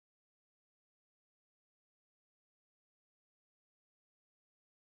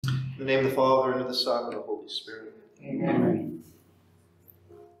In the name of the Father, and of the Son, and of the Holy Spirit. Amen.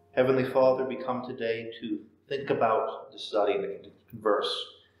 Heavenly Father, we come today to think about, to study, and to converse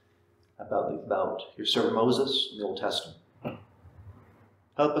about your servant Moses in the Old Testament.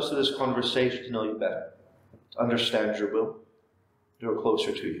 Help us through this conversation to know you better, to understand your will, to draw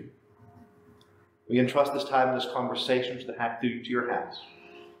closer to you. We entrust this time in this conversation to your hands,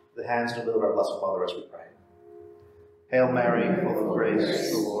 the hands and the will of our Blessed Mother as we pray. Hail Mary, full of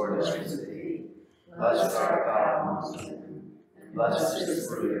grace, the Lord is with thee. Blessed art thou amongst women, and blessed is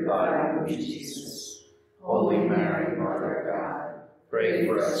the fruit of thy womb, Jesus. Holy Mary, Mother of God, pray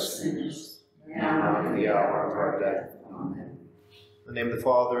for us sinners, now and at the hour of our death. Amen. In the name of the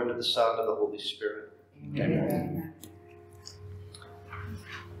Father, and of the Son, and of the Holy Spirit. Amen.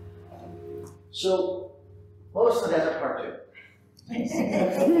 So, Moses and the Desert Part 2.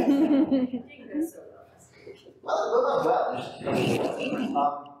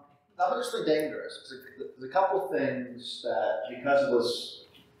 That was just dangerous. There's a couple of things that, because it was,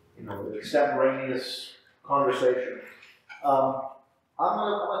 an extemporaneous conversation, I'm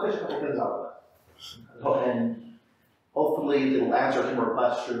gonna fish a couple of things out of that, and hopefully it'll answer some more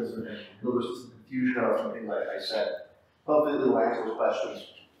questions, and there was some confusion of some things like I said. Hopefully it'll answer those questions.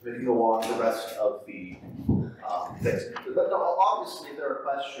 We can go on to the rest of the things. But no, obviously, if there are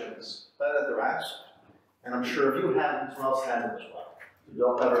questions, better that they're asked. And I'm sure if you have them, someone else has them as well. So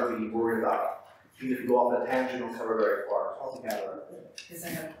don't ever be worried about it. Even if you go off on a tangent, don't cover very far. It's all together. Because I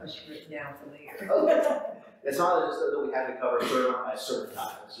have a question written down for later. It's not just that we have to cover a certain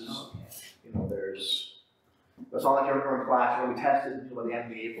time. This is, it's not like you're in class, you're going to be tested by the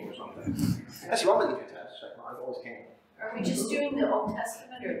end of April or something. Yes, you want to give you a test. I always can. Are we just doing the Old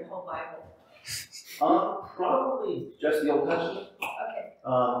Testament or the whole Bible? Probably just the Old Testament. Okay.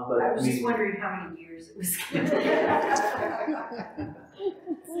 But I was just wondering how many years it was.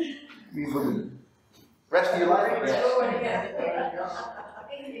 Rest of your life.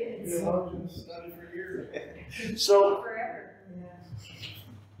 Study for years. So, Forever.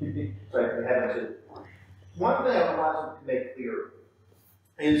 sorry, one thing I want to make clear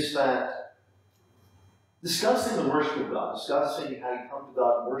is that discussing the worship of God, discussing how you come to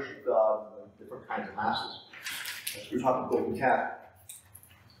God and worship God in the different kinds of masses, as we're talking about, we can.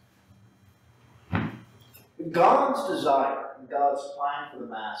 God's desire and God's plan for the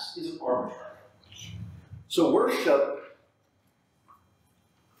Mass isn't arbitrary. So worship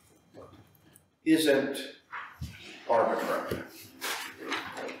isn't arbitrary.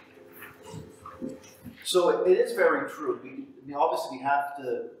 So it is very true. Obviously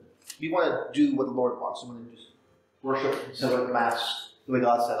we want to do what the Lord wants. We want to just worship and celebrate the Mass the way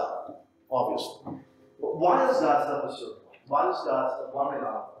God set up, obviously. But why does God set up a certain way? Why does God set up one way or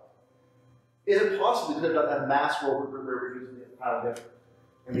another? Is it possible we could have done that Mass where we're using it kind of different?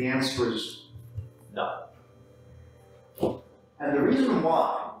 And the answer is no. And the reason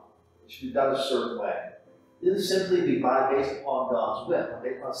why it should be done a certain way isn't simply based upon God's will.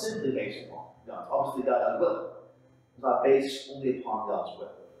 It's not simply based upon God. Obviously, God's will. It's not based only upon God's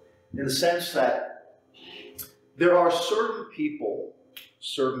will. In the sense that there are certain people,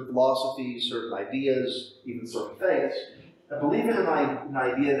 certain philosophies, certain ideas, even certain faiths, that believe in an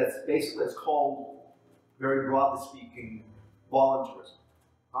idea that's basically, it's called, very broadly speaking, voluntarism.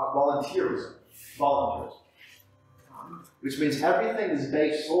 Not volunteerism, voluntarism. Which means everything is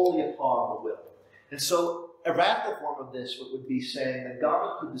based solely upon the will. And so, a radical form of this would be saying that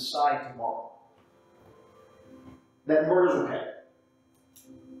God could decide tomorrow that murder is okay.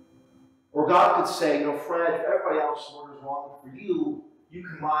 Or God could say, Fred, if everybody else murders wrong for you, you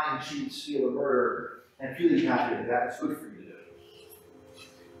can lie and cheat, steal, and murder, and feel you have to do that. It's good for you to do.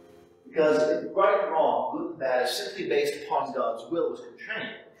 Because right and wrong, good and bad, is simply based upon God's will, which can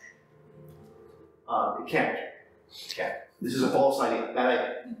change. It can't. It can't. This is a false idea, bad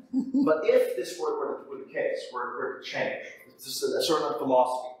idea. But if this were the case, were to change, it's just a certain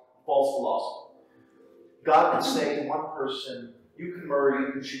philosophy, false philosophy. God can say to one person, you can murder,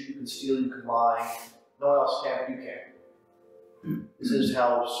 you can cheat, you can steal, you can lie. No one else can, but you can. This is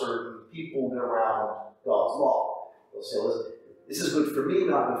how certain people get around God's law. They'll say, listen, this is good for me, but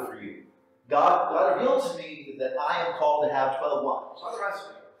not good for you. God revealed to me that I am called to have 12 wives. Not the rest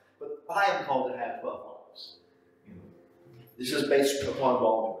of you, but I am called to have 12 wives. This is based upon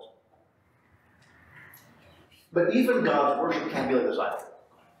voluntarism. But even God's worship can't be like this either.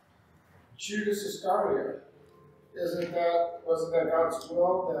 Judas Iscariot, wasn't that God's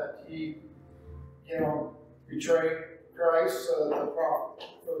will that he, betrayed Christ, the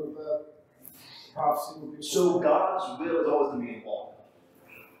prophecy would be? So God's will is always going to be involved.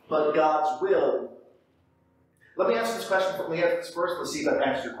 But God's will, Let me answer this question. Let me answer this first. Let's see if that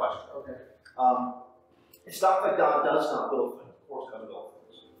answers your question. Okay. It's not that God does not will things. Of course, God will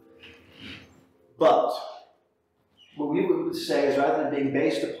things. But what we would say is, rather than being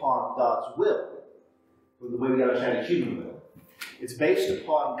based upon God's will, the way we understand human will, it's based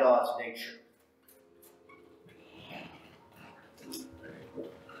upon God's nature.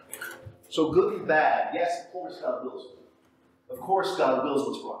 So good and bad, yes, of course God wills it. Of course God wills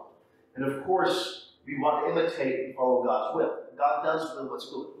what's right. And of course we want to imitate and follow God's will. God does will what's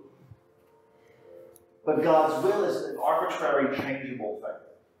good. But God's will is an arbitrary, changeable thing.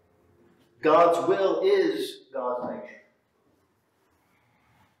 God's will is God's nature.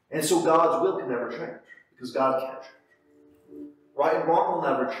 And so God's will can never change, because God can't change. Right and wrong will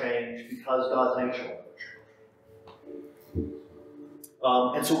never change, because God's nature will never change.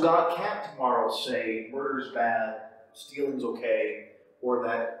 And so God can't tomorrow say, murder's bad, stealing's okay, or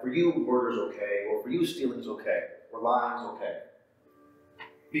that for you, murder's okay, or for you, stealing's okay, or lying's okay.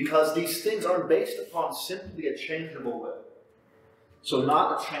 Because these things aren't based upon simply a changeable will. So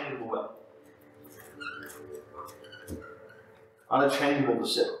not a changeable will. Unchangeable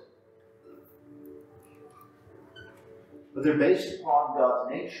decision. But they're based upon God's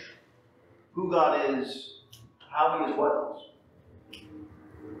nature. Who God is, how He is, what He is.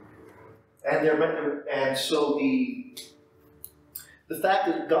 And they're meant to, and so the fact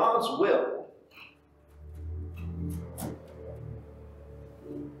that God's will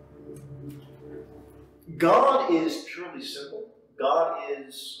God is purely simple. God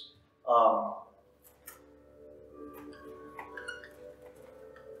is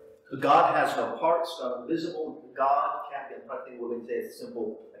God has no parts, not invisible. God can't be, I think we would say it's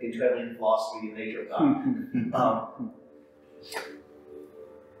simple, like Italian philosophy and nature of God.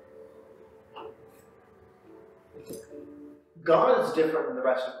 God is different than the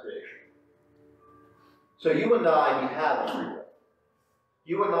rest of creation. So you and I, we have free will.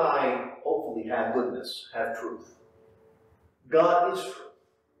 You and I hopefully have goodness, have truth. God is truth.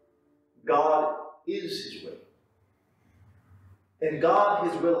 God is His will. And God,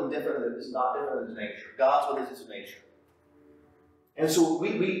 His will is not different than His nature. God's will is His nature. And so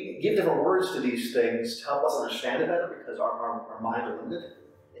we give different words to these things to help us understand it better, because our minds are limited.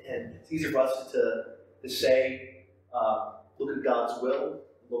 And it's easier for us to say, look at God's will,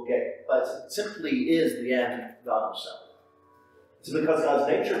 but it simply is the end God Himself. It's because God's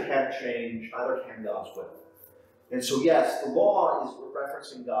nature can't change, neither can God's will. And so yes, the law is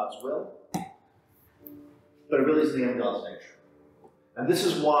referencing God's will, but it really is the end of God's nature. And this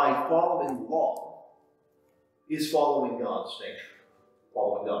is why following the law is following God's nature,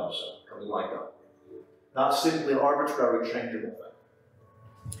 following God Himself, becoming like God. Not simply an arbitrary, changeable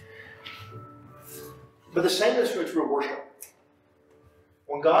thing. But the same is true of worship.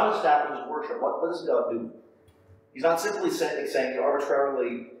 When God establishes worship, what does God do? He's not simply saying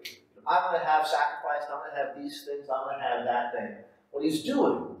arbitrarily, I'm going to have sacrifice, I'm going to have these things, I'm going to have that thing. What He's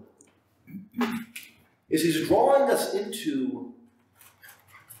doing is He's drawing us into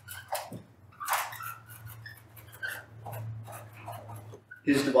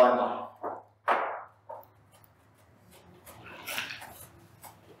His divine life.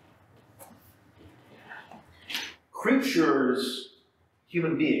 Creatures,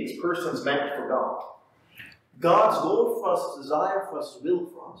 human beings, persons meant for God. God's goal for us, His desire for us, His will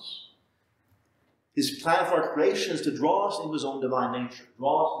for us, His plan for our creation is to draw us into His own divine nature,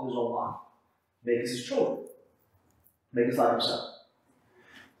 draw us into His own life, make us His children, make us like Himself.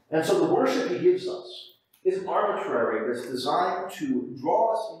 And so the worship He gives us isn't arbitrary, it's designed to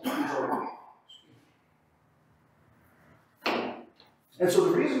draw us into His own life. And so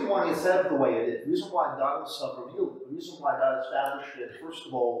the reason why He set it the way it is, the reason why God Himself revealed it, the reason why God established it, first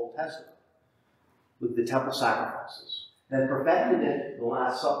of all, the Testament, with the temple sacrifices, and perfected it in the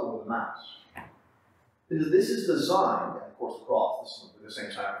Last Supper with the Mass. Because this is designed, and of course the cross, this is the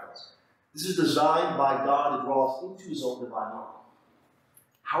same sacrifice. This is designed by God to draw us into His own divine life.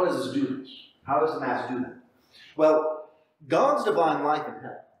 How does this do this? How does the Mass do that? Well, God's divine life in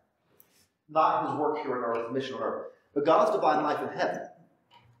heaven, not His work here on earth, His mission on earth, but God's divine life in heaven,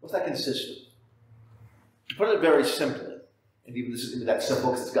 what's that consist of? To put it very simply, and even this isn't that simple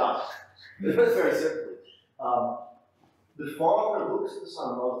because it's God. But to put it very simply, the Father looks at the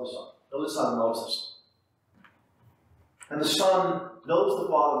Son, knows the Son. Knows the Son, knows the Son. And the Son knows the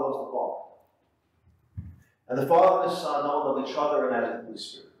Father, knows the Father. And the Father and the Son know of each other, and that is the Holy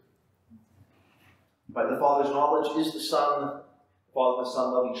Spirit. But the Father's knowledge is the Son, the Father and the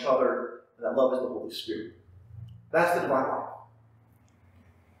Son love each other, and that love is the Holy Spirit. That's the divine life.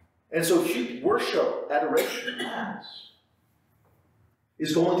 And so worship, adoration, Mass,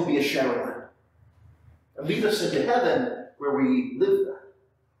 is going to be a sharing. and lead us into heaven where we live there.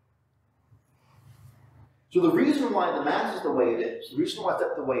 So the reason why the Mass is the way it is, the reason why it's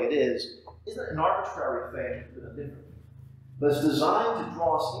the way it is, isn't an arbitrary thing, but it's designed to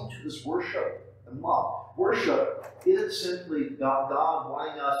draw us into this worship and love. Worship isn't simply God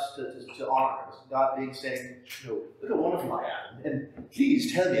wanting us to honor us, God being saying, look how wonderful I am, and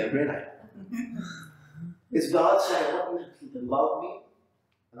please tell me how great I am. It's God saying, I want you to love me,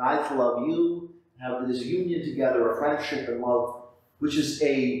 and I to love you, and have this union together, a friendship and love, which is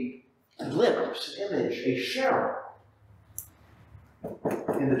a glimpse, an image, a sharing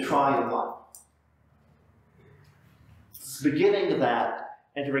in the triune life. It's the beginning of that,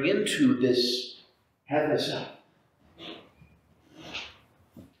 entering into this heaven itself.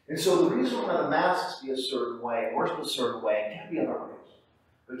 And so the reason why the Mass be a certain way, and worship a certain way, it can't be other ways.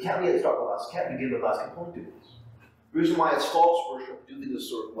 It can't be at the start with us, it can't begin with us, it can point to us. The reason why it's false worship, do things a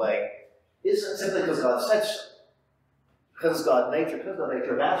certain way, isn't simply because God said so. Because it's God's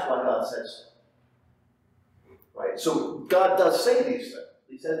nature, that's why God says so. Right? So God does say these things.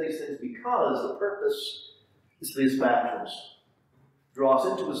 He says these things because the purpose is for his baptisms. Draw us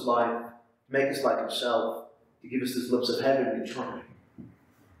into his life, make us like himself, to give us this glimpse of heaven and eternity.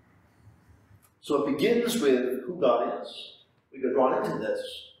 So it begins with who God is. We get drawn into this.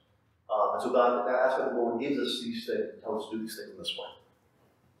 And so God, that's why the Lord gives us these things, and tells us to do these things in this way.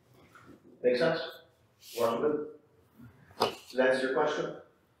 Make sense? Working good? Does that answer your question?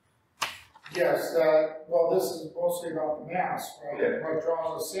 Yes, well, this is mostly about the Mass, right? Okay. What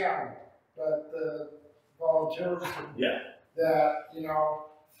draws us in, but the volunteerism. Yeah. That,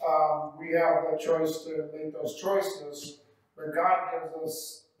 we have the choice to make those choices, but God gives us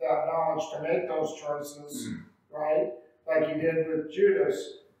that knowledge to make those choices, right? Like he did with Judas.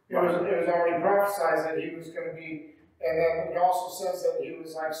 It was already prophesied that he was going to be, and then it also says that he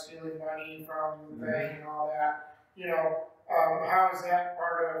was like stealing money from the bank and all that. How is that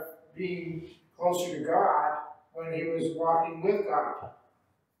part of being closer to God when he was walking with God?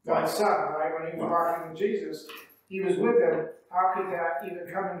 God's Son, right? When he was walking with Jesus, he was with him. How could that even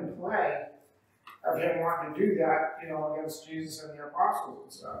come into play of him wanting to do that, against Jesus and the apostles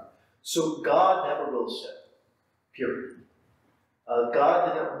and stuff? So God never will sin. Period.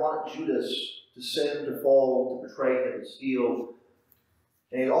 God didn't want Judas to sin, to fall, to betray him, to steal,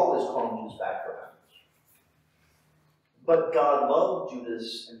 and he always called Judas back for repentance. But God loved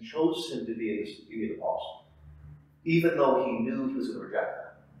Judas and chose him to be an apostle, even though he knew he was going to reject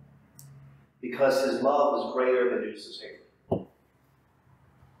that. Because his love was greater than Judas' hatred.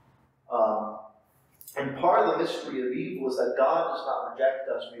 And part of the mystery of evil is that God does not reject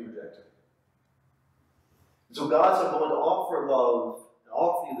us, we reject him. And so God's going to offer love, and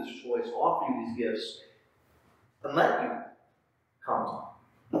offer you this choice, offer you these gifts, and let you come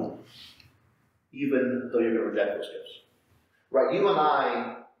to him, even though you're going to reject those gifts. Right, you and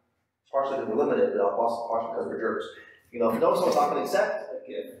I, partially because we're limited, but also partially because we're jerks. If you know someone's not going to accept a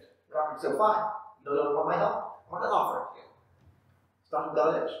gift, you're not going to say, fine, you don't want my help, I'm not going to offer it to you. It's not who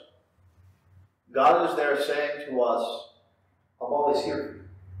God is. God is there saying to us, I'm always here for you.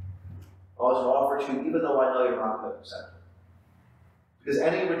 I'm always going to offer to you, even though I know you're not going to accept it. Because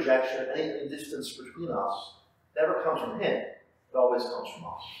any rejection, any distance between us, never comes from him, it always comes from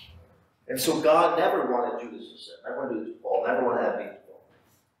us. And so God never wanted Judas to sin, never wanted Judas to fall, never wanted Adam to fall.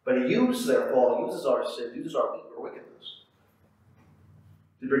 But he uses their fall, he uses our sin, uses our wickedness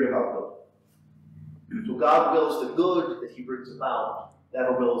to bring about good. So God wills the good that he brings about,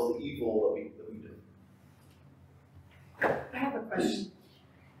 never wills the evil that we do. I have a question.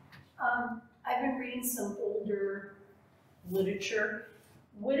 I've been reading some older literature.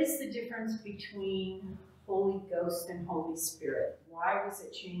 What is the difference between Holy Ghost and Holy Spirit? Why was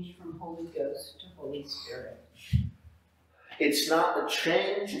it changed from Holy Ghost to Holy Spirit? It's not a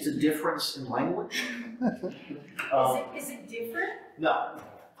change, it's a difference in language. Is it different? No.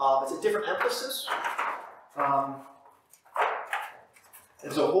 It's a different emphasis. And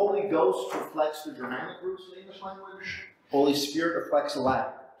so Holy Ghost reflects the Germanic roots of the English language. Holy Spirit reflects the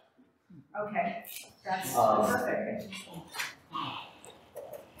Latin. Okay, that's perfect.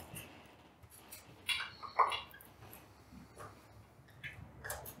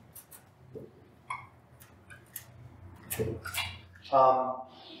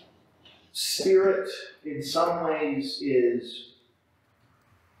 Spirit, in some ways, is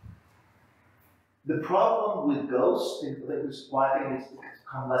the problem with ghosts. Why I think it's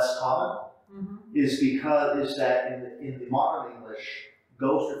become less common is that in the modern English,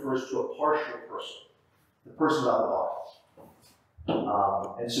 ghost refers to a partial person, the person without the body.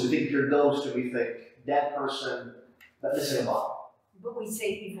 And so we think you're a ghost, and we think dead person, but missing a body. But we say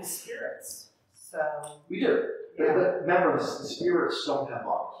evil spirits. So, We do. Yeah. But remember, the spirits don't have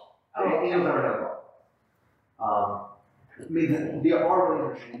bodies. Angels never have a body. I mean, they are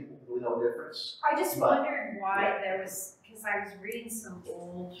really interchangeable, really no difference. I just But- wondered why there was, because I was reading some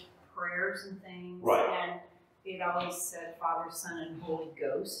old prayers and things. Right. And it always said Father, Son, and Holy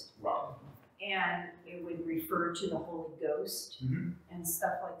Ghost. Right. And it would refer to the Holy Ghost Mhm. and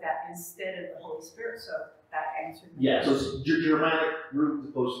stuff like that instead of the Holy Spirit. So that answered my Yeah, so question. it's Germanic root as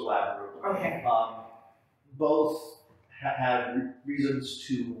opposed to Latin root. Okay. Both have reasons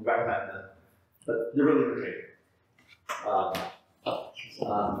to recommend them, but they're really interchangeable.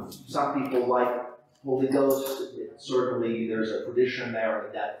 Some people like Holy Ghost. Certainly, there's a tradition there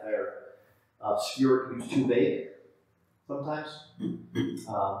that their spirit can be too vague sometimes.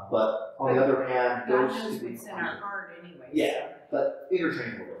 But on the other hand, God ghosts knows can be what's in our heart anyway. Yeah. but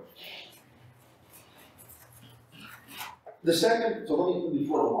interchangeable. The second, so let me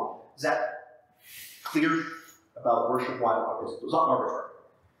before the one. Is that clear about worship? Why it was not arbitrary.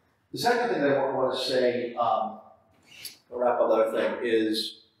 The second thing that I want to say, to wrap up the other thing,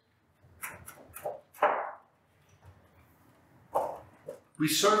 is we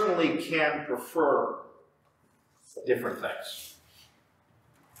certainly can prefer different things.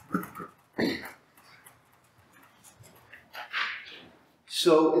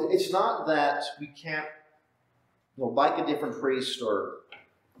 So it's not that we can't, like a different priest or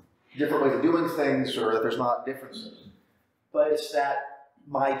different ways of doing things, or that there's not differences. But it's that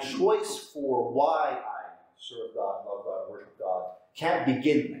my choice for why I serve God, love God, worship God can't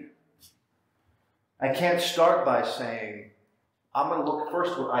begin there. I can't start by saying, I'm going to look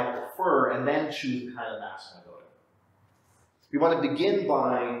first what I prefer and then choose the kind of mass I go to. We want to begin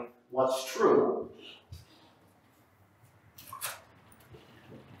by what's true.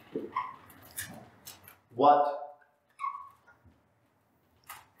 What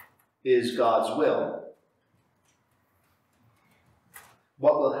is God's will?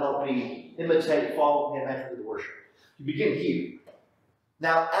 What will help me imitate, follow Him, enter the worship? You begin here.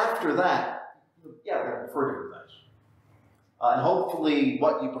 Now, after that, yeah, we're going to prefer different things. And hopefully,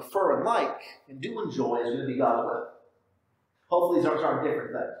 what you prefer and like and do enjoy is going to be God's will. Hopefully, these aren't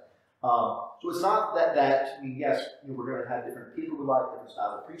different things. So it's not that I mean, yes, we're going to have different people we like, different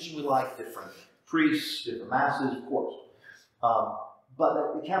style of preaching we like, different priests, different masses, of course.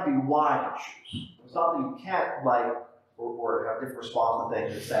 But it can't be why you choose. It's not that you can't like or have different response to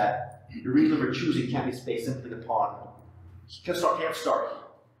things. It's that your reason for choosing can't be based simply upon. Can't start here.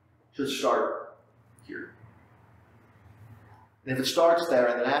 Should start here. And if it starts there,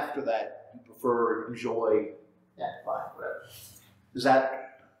 and then after that you prefer, enjoy, yeah, fine, whatever. Does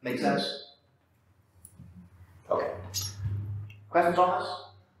that make sense? Okay. Questions on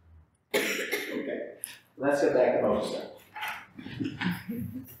this? Okay. Let's get back to Moses then.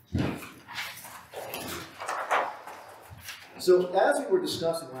 So, as we were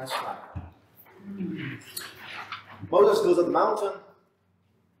discussing last time, Moses goes up the mountain,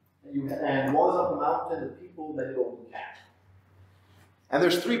 and walks up the mountain, the people then go to the camp. And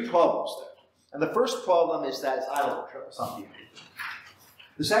there's three problems there. And the first problem is that it's idol worship for some people.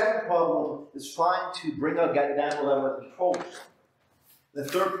 The second problem is trying to bring out Daniel level and control it. The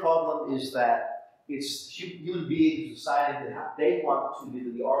third problem is that it's human beings deciding that they want to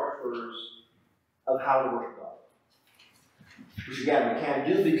be the arbiters of how to worship God. Which again, we can't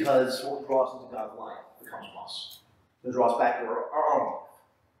do because it won't draw us into God's life. It comes from us. It draws us back to our own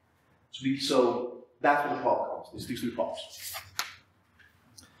life. So that's where the problem comes, these three problems.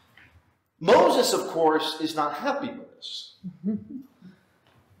 Moses, of course, is not happy with this.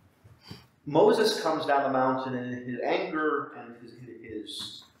 Moses comes down the mountain and in his anger and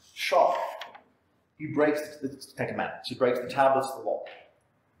his shock, he breaks the Ten Commandments. He breaks the tablets of the law.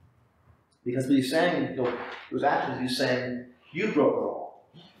 Because what he's saying, those actions, he's saying, you broke the law.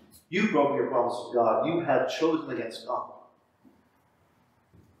 You broke your promise with God. You have chosen against God.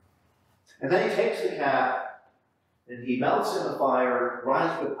 And then he takes the calf and he melts in the fire,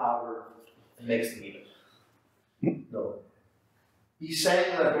 grinds with powder, and makes them eat it. No. He's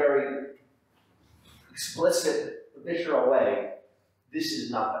saying in a very explicit, visceral way, this is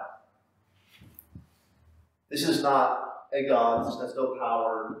not that. This is not a God, this has no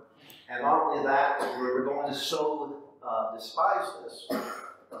power. And not only that, we're going to so despise this,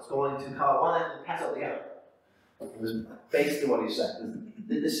 it's going to call one end and pass out the other. This is basically what he's saying.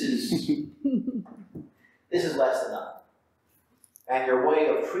 This is less than nothing. And your way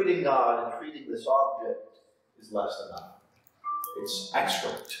of treating God and treating this object is less than nothing. It's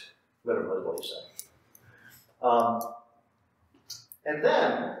excrement, literally what he's saying. And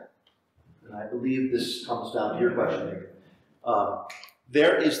then, and I believe this comes down to your question here,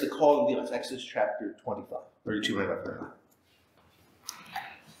 there is the call of the Levites, Exodus chapter 25, 32, 25, 39.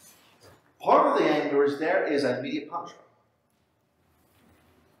 Part of the anger is there is an immediate punishment.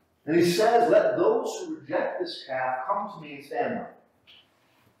 And he says, let those who reject this calf come to me and stand there.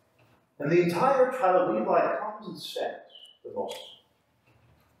 And the entire tribe of Levi comes and stands with Moses.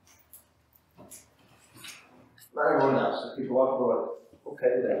 Not everyone else. People walk away,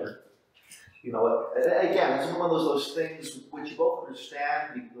 okay, whatever. You know, again, it's one of those things which you both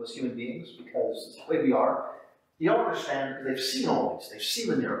understand as human beings, because it's the way we are. You don't understand because they've seen all these. They've seen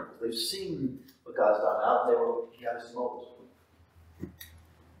the miracles. They've seen what God's done. Now they were, he had this Moses.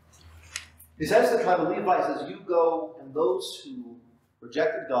 He says to the tribe of Levi, he says, you go, and those who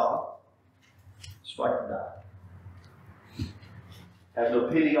rejected God, strike them down. Have no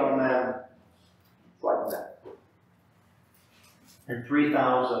pity on them, strike them down. And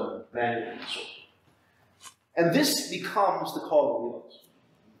 3,000 men with the sword. And this becomes the call of the Levites.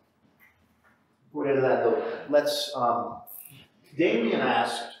 Before we get to that though, let's, Damien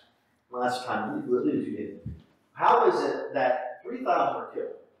asked last time, I believe you did, how is it that 3,000 are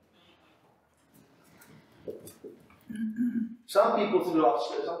killed? Some people think they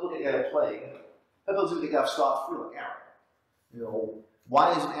got a plague. Some people think they got scot-free, like Aaron. You know,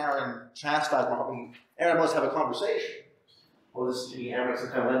 why isn't Aaron chastised? Aaron must have a conversation. Well, this is Aaron makes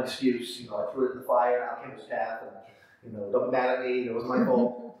some kind of excuse. You know, I threw it in the fire, and out came his calf, and don't be mad at me. It was my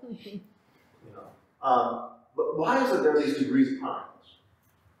fault. But why is it there are these degrees of punishments?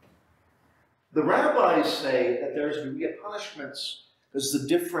 The rabbis say that there's a degree of punishments because it's a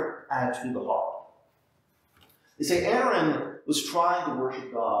different attitude of the heart. They say Aaron was trying to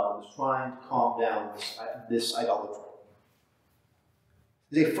worship God, was trying to calm down this idolatry.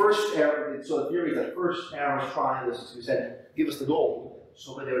 They first Aaron, so the theory is that first Aaron was trying this, he said, give us the gold,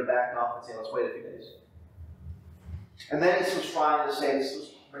 so that they would back off and say, let's wait a few days. And then he was trying to say,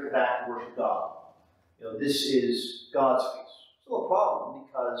 let's bring it back and worship God. This is God's feast. Still a problem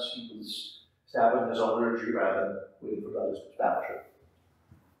because he was establishing his own liturgy rather than waiting for God to establish it.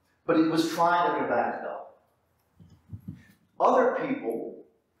 But he was trying to bring it back to God. Other people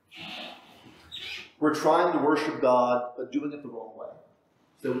were trying to worship God, but doing it the wrong way.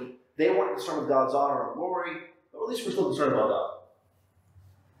 So they weren't concerned with God's honor and glory, but at least we're still concerned about God.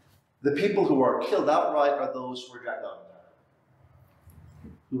 The people who are killed outright are those who reject God,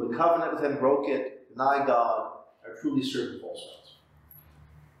 who in covenant with him broke it, deny God, are truly serving false gods.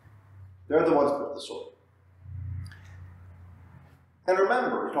 They're the ones put to the sword. And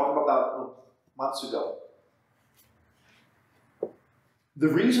remember, we talked about that months ago. The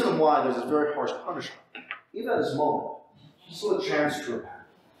reason why there's this very harsh punishment, even at this moment, there's still a chance to repent.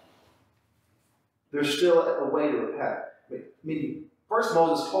 There's still a way to repent. Meaning, first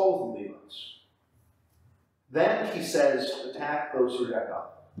Moses calls the Levites. Then he says, attack those who reject God.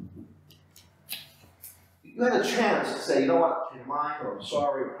 You had a chance to say, you know what, change your mind, or I'm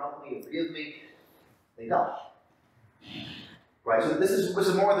sorry, or help me, or forgive me. They don't. Right? So this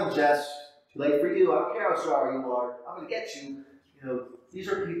is more than just too late for you, I don't care how sorry you are, I'm going to get you. These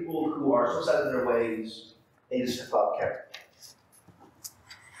are people who are so set in their ways, they just step up and care.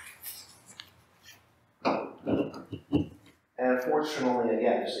 And unfortunately,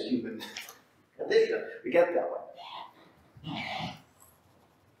 again, it's a human condition. We get that way.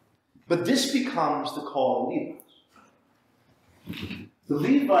 But this becomes the call of the Levites. The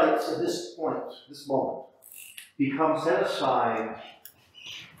Levites at this point, this moment, become set aside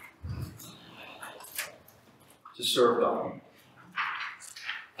to serve God.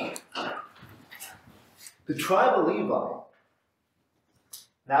 The tribe of Levi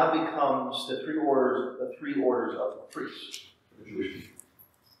now becomes the three orders of the priests for the Jewish people,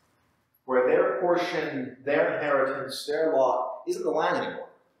 where their portion, their inheritance, their lot isn't the land anymore,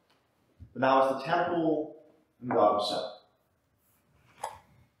 but now it's the temple and God Himself.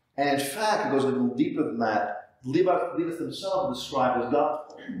 And in fact, it goes a little deeper than that. The Levites themselves are described as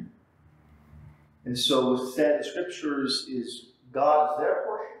God's portion. And so what's said in the scriptures is God is their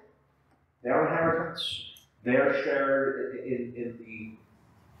portion, their inheritance, their share in the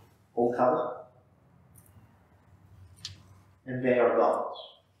Old Covenant, and they are God's.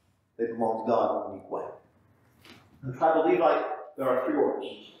 They belong to God in a unique way. In the tribe of Levi, there are three orders,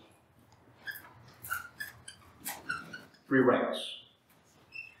 three ranks.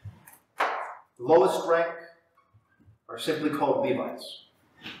 The lowest rank are simply called Levites.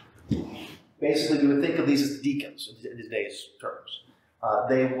 Basically, you would think of these as the deacons in today's terms.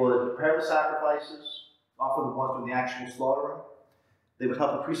 They would prepare the sacrifices, offer the ones from the actual slaughtering. They would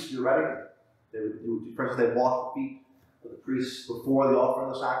help the priests to be ready. For instance, they'd wash the feet of the priests before the offering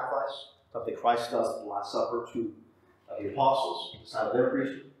of the sacrifice, something Christ does at the Last Supper to the apostles, the side of their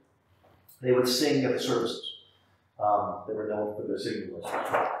priesthood. They would sing at the services. They were known for their singing voices.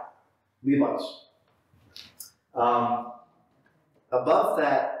 Levites. Above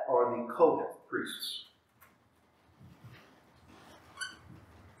that are the Kohen priests.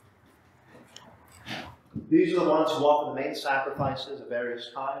 These are the ones who offer the main sacrifices of various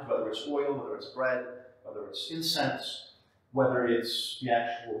kinds, whether it's oil, whether it's bread, whether it's incense, whether it's the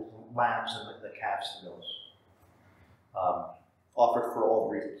actual lambs and the calves and those. Offered for all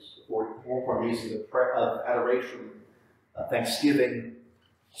reasons. For reasons of prayer, of adoration, thanksgiving,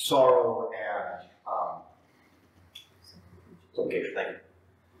 sorrow, and supplication. Thank you.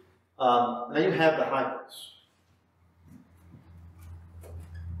 And then you have the high priest.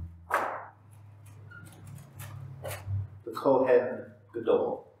 The Kohen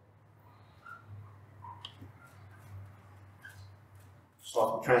Gadol. So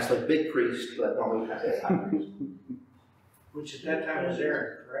often translate big priest, but normally translate high priest. Which at that time was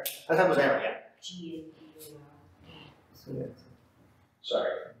Aaron, correct? That time was Aaron, yeah.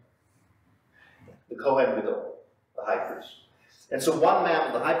 Sorry. The Kohen Gadol, the high priest. And so one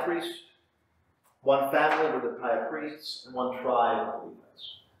man was the high priest, one family were the high priests, and one tribe of the Levites.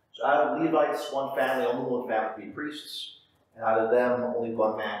 So out of the Levites, one family, only one family could be priests, and out of them, only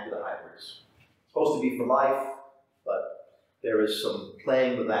one man could be the high priest. It's supposed to be for life, but there is some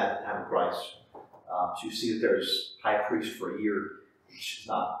playing with that at the time of Christ. So you see that there's high priest for a year, which is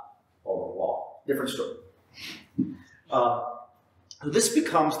not all the law. Different story. This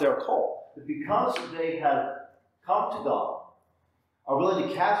becomes their call. Because they have come to God, are willing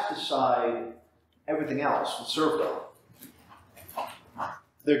to cast aside everything else and serve God,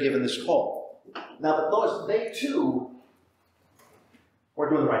 they're given this call. Now, but notice, they too were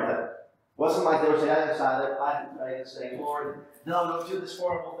doing the right thing. It wasn't like they were saying, I decided, I can say, Lord, no, don't do this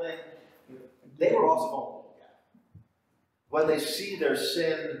horrible thing. They were also vulnerable. When they see their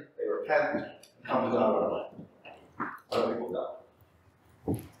sin, they repent and come to God. Other people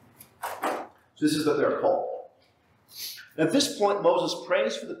don't. So this is what they're called. And at this point, Moses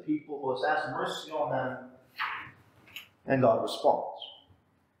prays for the people, Moses asks mercy on them, and God responds.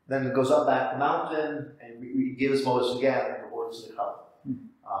 Then it goes up back the mountain, and he gives Moses again the words of the covenant,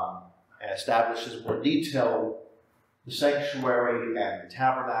 and establishes more detail the sanctuary and the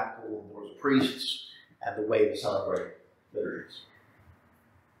tabernacle, and the rows of priests, and the way to celebrate liturgies.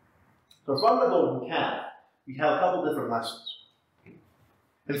 So from the golden calf, we have a couple different lessons.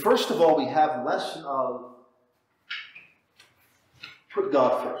 And first of all, we have the lesson of put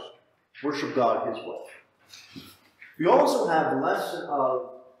God first. Worship God His way. We also have the lesson of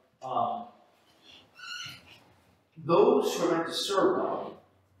those who are meant to serve God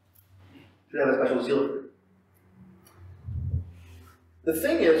should have a special zeal for it. The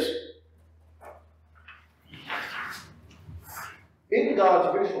thing is, in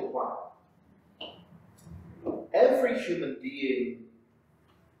God's original plan, every human being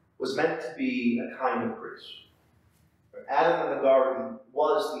was meant to be a kind of priest. Adam in the garden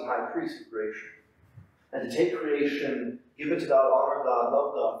was the high priest of creation. And to take creation, give it to God, honor God,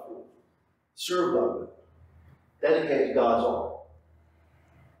 love God through it, serve God with it, dedicate it to God's honor,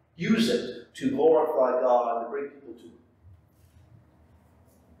 use it to glorify God and to bring people to Him.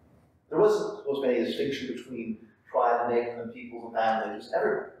 There wasn't supposed to be any distinction between tribe and nation and people and families, just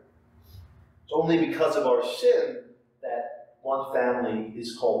everyone. It's only because of our sin that one family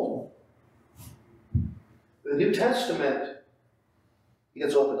is called. The New Testament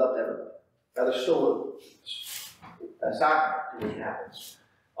gets opened up to everybody. Now there's still a sacrament which happens.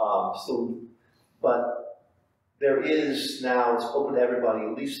 But there is now, it's open to everybody,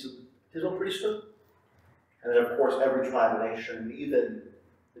 at least the Israel priesthood, and then of course every tribe and nation, even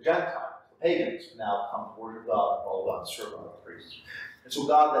the Gentiles, the pagans, now come to worship God, follow God, and serve God as priests. And so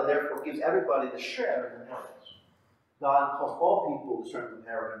God then therefore gives everybody the share of inheritance. God calls all people to certain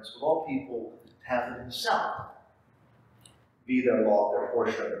inheritance, with all people to have it Himself be their law, their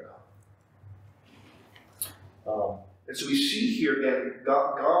portion of their covenant. And so we see here again,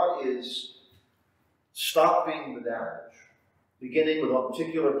 God is stopping the damage, beginning with one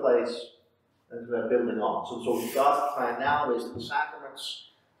particular place and then building on. So God's plan now is the sacraments.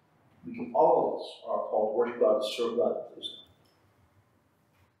 We can always are called to worship God, to serve God.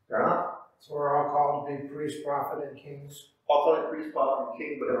 Fair enough? So we're all called to be priest, prophet, and kings. All called priest, prophet, and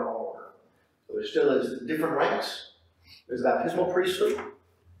king, but in our own order. So there still is different ranks. There's the baptismal priesthood,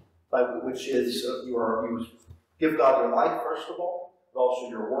 which is you give God your life, first of all, but also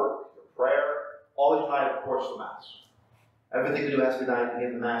your work, your prayer, always united, of course, to the Mass. Everything we do has to be united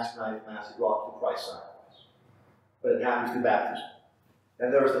in the Mass, united in the Mass, brought to Christ's sacrifice. But it happens through baptism.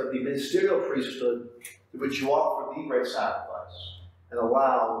 And there was the ministerial priesthood, to which you offer the great sacrifice and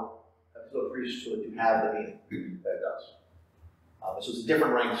allow the priesthood to have the meaning that it does. So it's a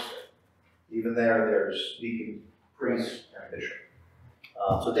different rank system. Even there's deacon, priest, and bishop.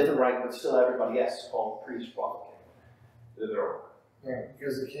 So different rank, but still everybody has to call priest, prophet, king. They're their own. Yeah,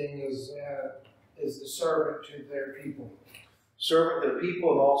 because the king is the servant to their people. Servant to the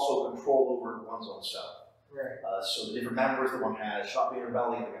people and also control over one's own self. Right. So the different members that one has should not be in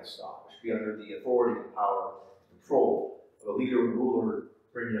rebellion against God. It should be under the authority and power and control of a leader and ruler,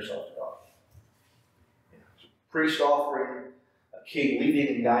 bringing yourself to God. Yeah. So priest offering, a king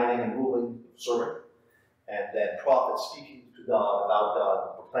leading and guiding and ruling the servant, and then prophet speaking to God about God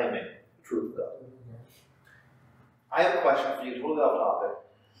and proclaiming the truth of God. I have a question for you, totally off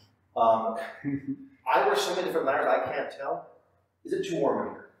topic. I wear so many different layers I can't tell. Is it too warm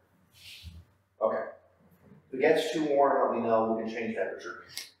in here? Okay. If it gets too warm, let me know, we can change temperature.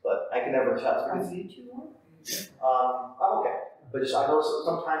 But I can never tell. Are you too warm? I'm okay. But just I notice that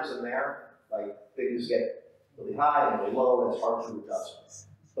sometimes in there, like things get really high and really low, and it's hard to adjust.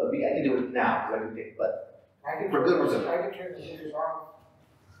 But I can do it now, because I can pick, but for good reason. I can turn the heaters on.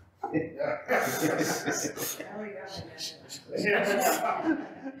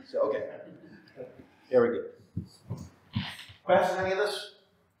 So, okay. Very good. Questions on any of this?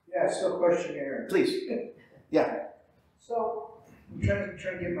 Yeah, still question, Aaron. Please. Yeah. So, I'm trying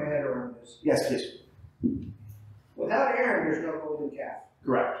to get my head around this. Yes, please. Without Aaron, there's no golden calf.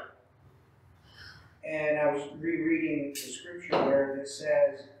 Correct. And I was rereading the scripture where it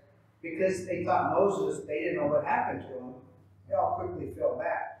says, because they thought Moses, they didn't know what happened to him, they all quickly fell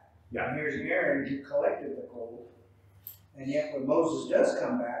back. Yeah. And here's Aaron who collected the gold. And yet when Moses does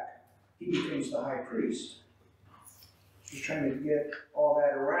come back, he becomes the high priest. He's trying to get all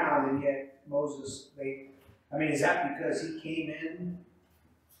that around, and yet Moses, is that because he came in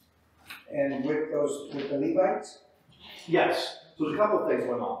and with the Levites? Yes. So there's a couple of things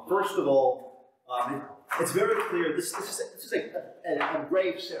going on. First of all, it's very clear this is a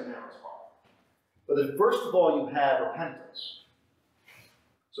grave sin on Aaron's part. But then first of all, you have repentance.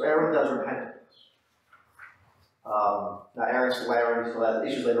 So Aaron does repentance. Now Aaron's hilarious, he still has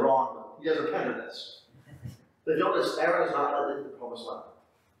issues later on, but he does repent of this. But notice, Aaron is not let into the promised land.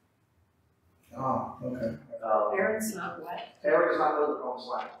 Oh, okay. Aaron's not what? Aaron is not let into the promised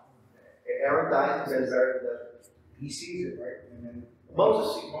land. Aaron dies and is buried in the desert. He sees it, right? And then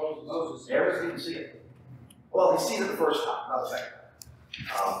Moses sees it. Moses. Aaron didn't see it. Well, he sees it the first time, not the second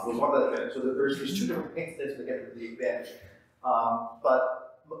time. Was one of the, so there's two different instances to get the advantage. But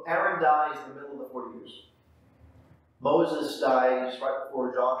Aaron dies in the middle of the 40 years. Moses dies right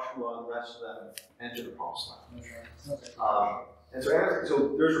before Joshua and the rest of them enter the promised land. Okay. And so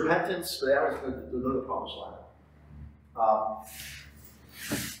there's repentance, but Aaron's going to go to the promised land.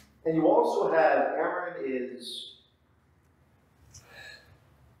 And you also have Aaron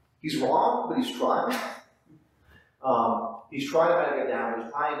he's wrong, but he's trying. He's trying to make it down.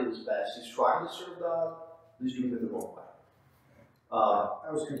 He's trying to do his best. He's trying to serve God, but he's doing it the wrong way.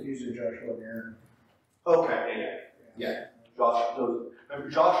 I was confused with Joshua and Aaron. Okay, yeah. Joshua was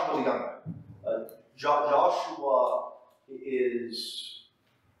a young man. Joshua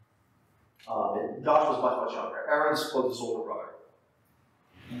Joshua's much younger. Aaron's his older brother.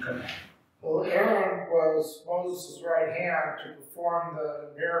 Okay. Well, Aaron was Moses' right hand to perform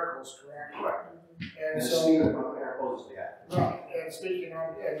the miracles, correct? Correct. And speaking so, of Aaron, Moses the right, and speaking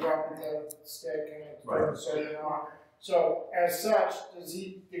of, and dropping the stick and Right. so on. So, as such, did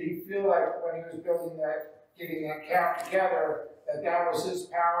he feel like when he was getting that camp together, that was his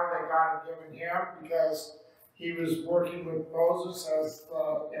power that God had given him because he was working with Moses as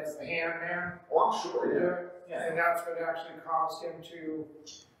the hand man? Oh, I'm sure. Yeah. And that's what actually caused him to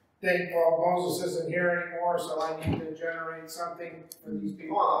think, well, Moses isn't here anymore, so I need to generate something for these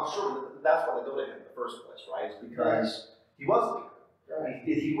people. Well, I'm sure that's why they go to him in the first place, right? It's because he was a leader. Right.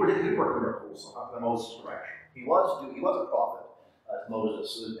 He worked miracles in Moses' direction. He was a prophet to Moses.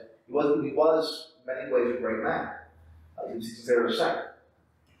 He was in many ways a great man. He was considered a saint.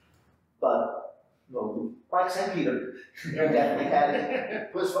 But like St. Peter, he definitely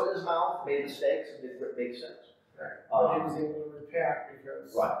had put his foot in his mouth, made mistakes, and didn't make sense. Right. But he was able to repent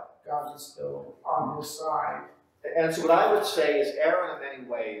because God is still on his side. And so what I would say is Aaron in many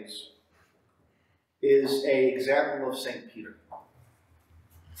ways is an example of St. Peter.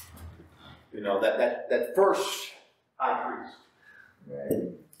 That first high priest. Right.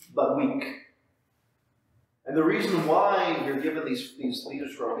 But weak. And the reason why you're given these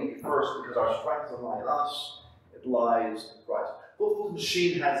leaders who are weak at first, because our strength doesn't lie in us, it lies in Christ. Both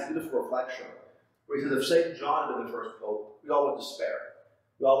Machine has a beautiful reflection, where he says, if St. John had been the first pope, we all would despair.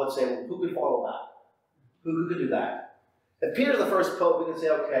 we all would say, well, who could follow that? Who could do that? If Peter's the first pope, we can say,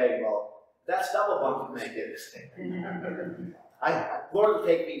 okay, well, that stubble one could make it. Lord would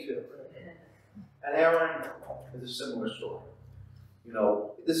take me too. And Aaron is a similar story. You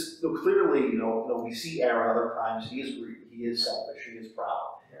know, clearly, you know, we see Aaron other times. He is greedy. He is selfish. He is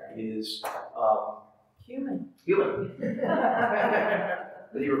proud. He is Human.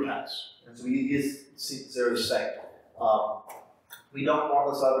 But he repents, and so he is considered a saint. We don't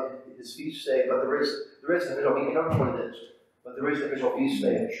want this out of his feast day, but there is an official. We don't know what it is, but there is an official feast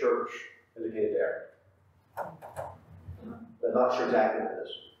day in the church dedicated to Aaron. But not sure exactly what it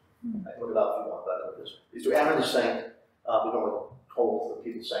is. I can look it up if you want, but it is. So Aaron is a saint. We don't want to call the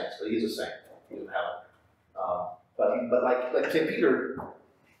people saints, but he's a saint. He doesn't have it. But like St. Peter,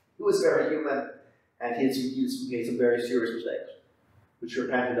 who was very human, and he made some very serious mistakes, which he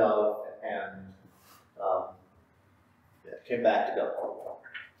repented of and came back to God.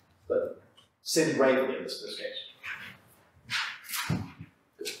 But sinned gravely in this case.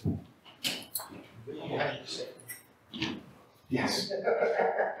 What do you have to say? Yes. It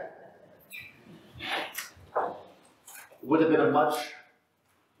would have been a much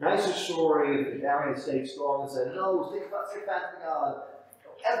nicer story if Aaron had stayed strong and said, no, stay fast to God.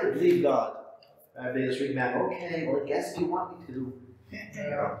 Don't ever believe God. And they just read back, okay, well, I guess if you want me to.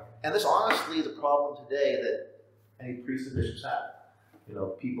 And this honestly is a problem today that any priest and bishops have. You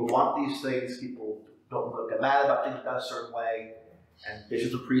know, people want these things, people don't get mad about things done a certain way, and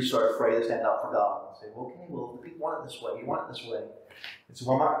bishops and priests are afraid to stand up for God and say, well, okay, well, the people want it this way, you want it this way. And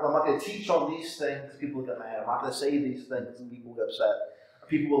so I'm not going to teach on these things, people get mad. I'm not going to say these things, and people get upset.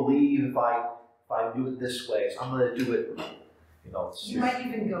 People will leave if I do it this way, so I'm going to do it. You know, You might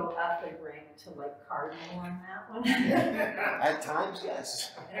even go up a rank to like cardinal on that one. At times,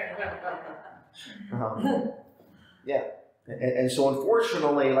 yes. Yeah. And so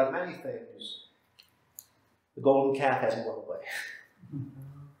unfortunately, like many things, the golden calf hasn't gone away.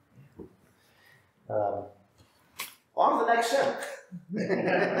 On to the next sin.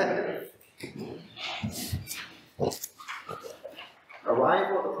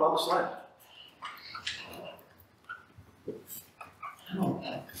 Arrival at the promised land.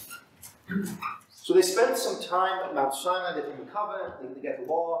 So they spend some time at Mount Sinai, they take the covenant, they get the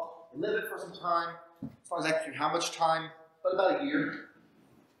law, they live it for some time. As far as actually how much time, but about a year.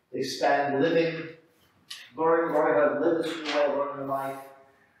 They spend living, learning how to live this new way, learning their life.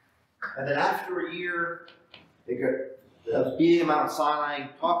 And then after a year, they get being at Mount Sinai,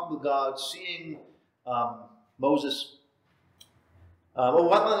 talking with God, seeing Moses. Well,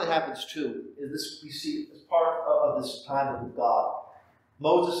 one thing that happens too is this: we see as part of this time with God.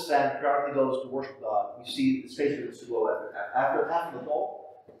 Moses then periodically goes to worship God. We see the space for this to go after the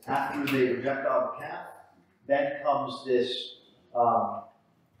fall, after they reject God the calf. Then comes this.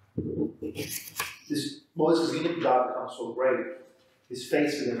 This Moses' union with God becomes so great, his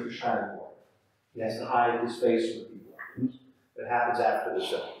face begins to shine more. He has to hide his face from the people. That happens after the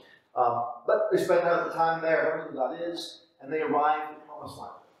sin. But they spend the time there, learning who God is, and they arrive in the promised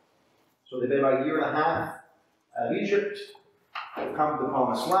land. So they've been about a year and a half out of Egypt. They've come to the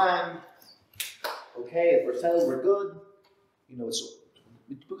promised land. Okay, if we're settled, we're good. You know, it's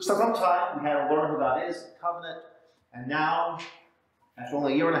some time we had to learn who God is, the covenant, and now, after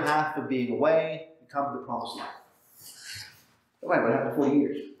only a year and a half of being away, we come to the promised land. Oh, wait, what happened 40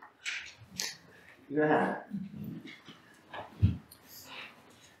 years? Year and a half.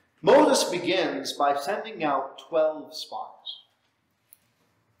 Moses begins by sending out 12 spies.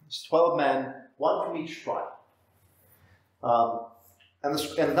 It's 12 men, one from each tribe.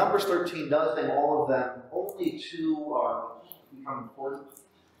 And Numbers 13 does name all of them. Only two are become important.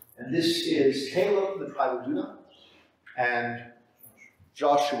 And this is Caleb, the tribe of Judah, and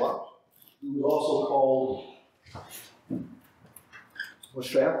Joshua, who is also called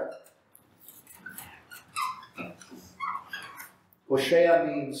Hoshea. Hoshea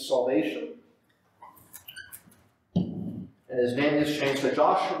means salvation. And his name is changed to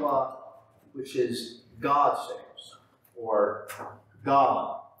Joshua, which is God saves, or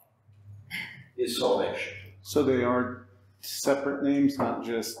God is salvation. So they are separate names, not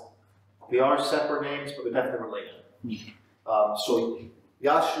just... They are separate names, but they're definitely related. So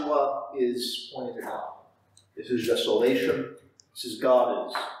Yahshua is pointing to God. This is just salvation. This is God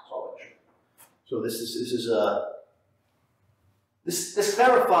is salvation. So this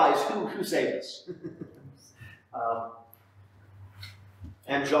clarifies who saved us.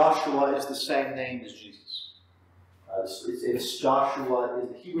 And Joshua is the same name as Jesus. It's Joshua is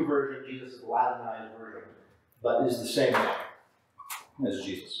the Hebrew version, Jesus is the Latinized version, but is the same name as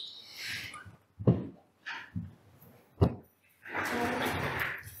Jesus.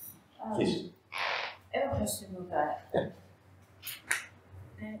 Please. I have a question about that.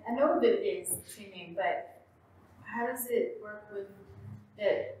 And I know that it is the same name, but how does it work with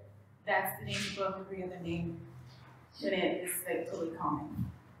that? That's the name above every other name when it is like totally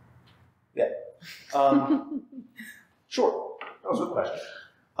common. Sure, that was a good question.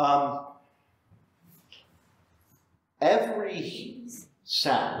 Every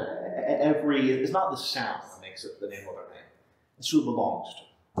sound, it's not the sound that makes it the name of our name. It's who it belongs to.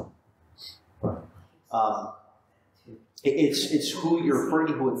 It's who you're referring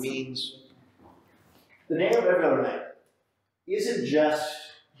to, who it means. The name of every other name isn't just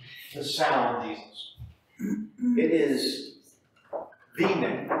the sound Jesus. It is the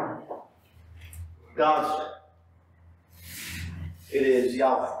name, God's name. It is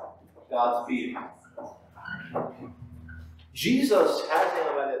Yahweh, God's being. Jesus has a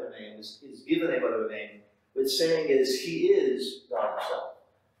name by the other name, is given a name by the other name, but saying is he is God himself.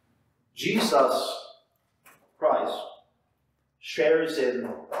 Jesus Christ shares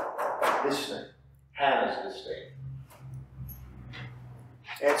in this name, has this name.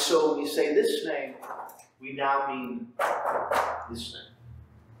 And so when we say this name, we now mean this name.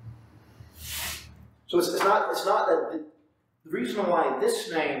 So it's not that the reason why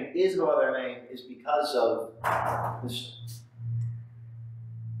this name is the other name is because of this.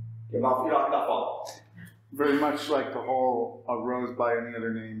 You're not following. Very much like the whole rose by any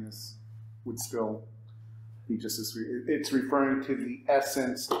other name would still be just as it's referring to the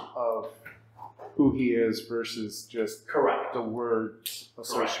essence of who he is versus just Correct. the words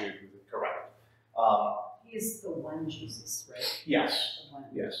associated with it. Correct. He is the one Jesus, right? Yes. The one.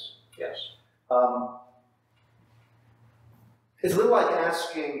 Yes. Yes. It's a little like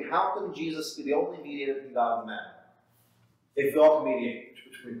asking, how can Jesus be the only mediator between God and man? If we all can mediate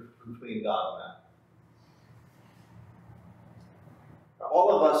between God and man. All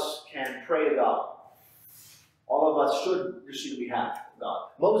of us can pray to God. All of us should intercede on behalf of God.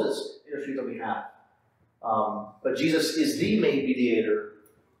 Moses interceded on behalf. But Jesus is the main mediator,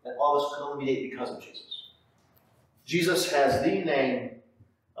 and all of us can only mediate because of Jesus. Jesus has the name,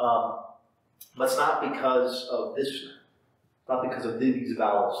 but it's not because of this name. It's not because of these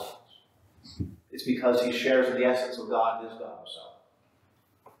vowels. It's because he shares in the essence of God and is God himself.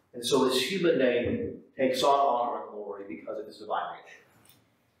 And so his human name takes on honor and glory because of his divine nature.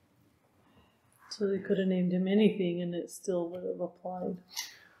 So they could have named him anything and it still would have applied.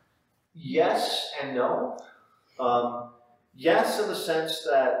 Yes and no. Yes, in the sense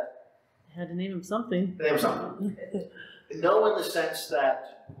that Had to name him something. name something. No, in the sense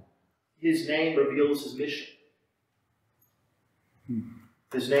that his name reveals his mission.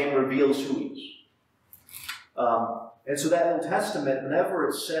 His name reveals who he is. And so that Old Testament, whenever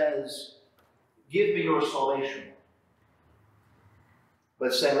it says, give me your salvation, but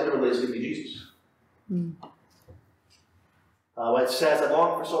it's saying literally is give me Jesus. When it says, I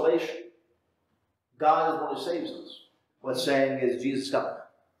long for salvation, God is the one who saves us. What's saying is Jesus coming.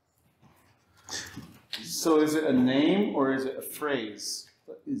 So is it a name or is it a phrase?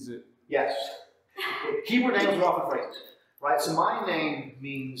 Is it? Yes. Hebrew names are often phrases, right? So my name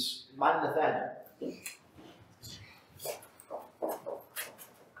means, my Nathaniel.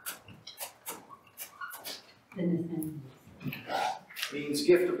 The Nathaniel. Means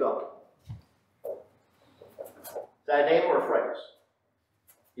gift of God. Is that a name or a phrase?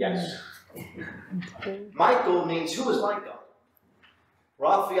 Yes. Michael means who is like God.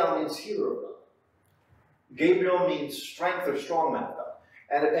 Raphael means healer of God. Gabriel means strength or strong man of God.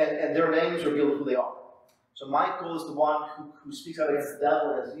 And their names reveal who they are. So Michael is the one who speaks out against the devil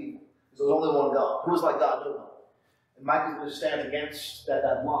and against evil. There's only one God. Who is like God? No one. And Michael is going to stand against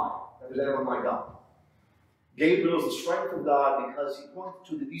that lie. That there's anyone like God. Gabriel is the strength of God because he points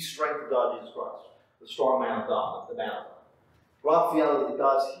to the strength of God, Jesus Christ. The strong man of God, the man of God. Raphael is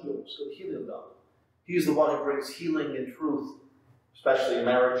God's healer, so the healing of God. He's the one who brings healing and truth, especially in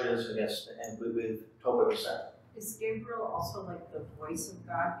marriages and with total consent. Is Gabriel also like the voice of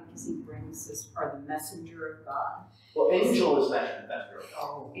God because he brings this, or the messenger of God? Well, angel is mentioned messenger of God.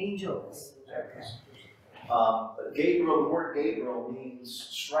 Oh, angels. Okay. But Gabriel, the word Gabriel means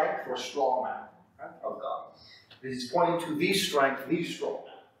strength or strong man of God. He's pointing to the strength, the strong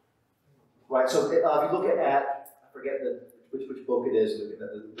man. Right, so if you look at I forget which book it is,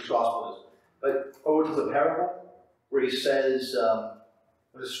 which gospel it is, but over to the parable where he says,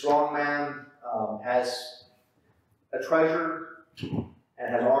 when a strong man has a treasure and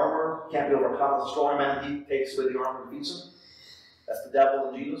has armor, can't be overcome. The strong man, he takes away the armor and defeats him. That's the devil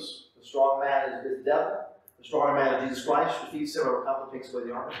in Jesus. The strong man is the devil. The strong man is Jesus Christ, defeats him, overcomes him, takes away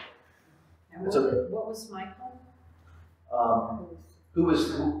the armor. And what was Michael? Who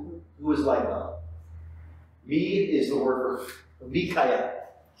is Who is like God? Me is the word for Mikael.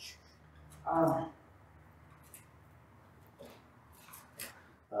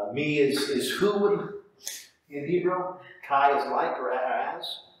 Me is who in Hebrew. Kai is like or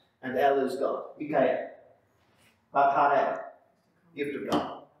as, and El is God. Mikael. Matanel, gift of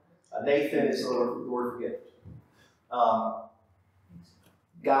God. Nathan is the word for gift.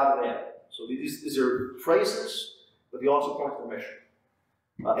 Gabriel. So these are phrases, but they also point to the mission.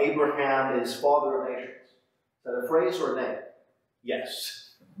 Abraham is father of nations. Is that a phrase or a name?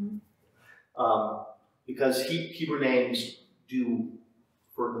 Yes. Because Hebrew names do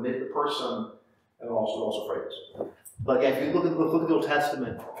for the person and also phrases. But if you look at the Old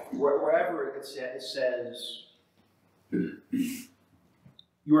Testament, wherever it says,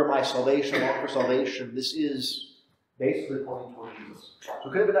 "You are my salvation, long for salvation," this is basically pointing toward Jesus. So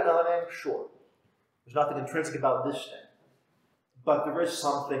could it have been another name? Sure. There's nothing intrinsic about this name. But there is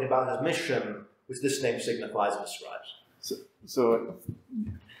something about his mission which this name signifies and describes. So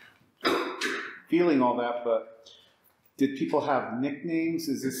feeling all that, but did people have nicknames?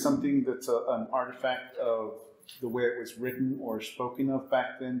 Is this something that's an artifact of the way it was written or spoken of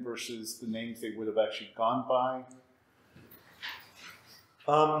back then versus the names they would have actually gone by?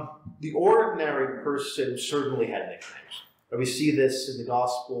 The ordinary person certainly had nicknames. We see this in the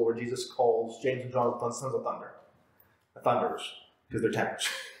gospel where Jesus calls James and John the sons of thunder. The thunders, because they're tenors.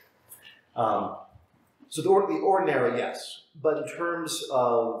 So the ordinary, yes. But in terms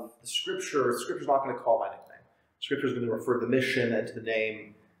of the Scripture's not going to call by nickname. Scripture is going to refer to the mission and to the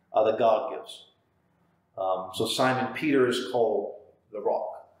name that God gives. So Simon Peter is called the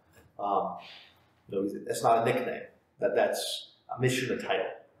Rock. That's not a nickname. That's a mission, a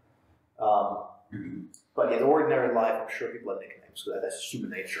title. But in ordinary life, I'm sure people have nicknames. So that's human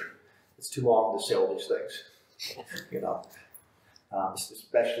nature. It's too long to say all these things,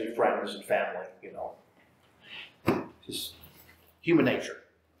 especially friends and family. Just human nature.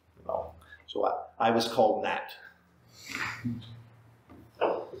 So I was called Nat.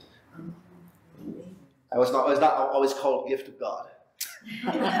 I was not always called gift of God.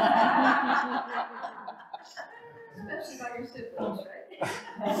 Especially by your siblings, right?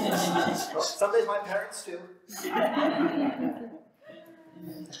 Some days my parents too.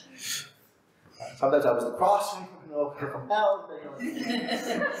 Sometimes I was the crossing, from hell.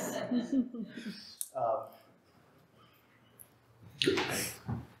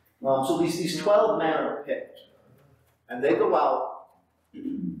 So these 12 men are picked, and they go out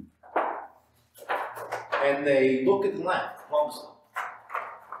and they look at the land, the promised land.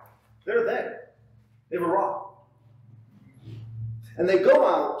 They're there. They've arrived. And they go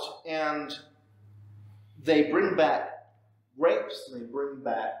out and they bring back grapes, and they bring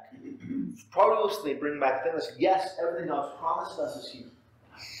back produce, and they bring back things. Yes, everything God's promised us is here.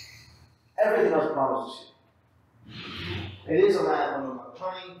 Everything God's promised is here. It is a land of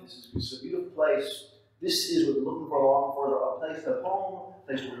honey. This is a beautiful place. This is what we're looking for, longing for, a place of home, a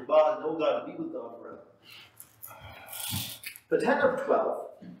place where God, know God, to be with God forever. The 10 of 12.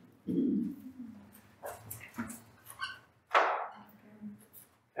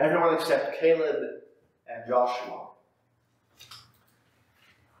 Everyone except Caleb and Joshua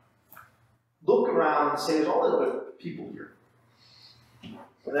look around and say, there's all these other people here.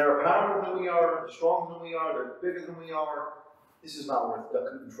 And they're powerful than we are, stronger than we are, they're bigger than we are. This is not worth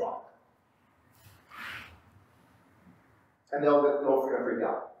the trying. And they'll freak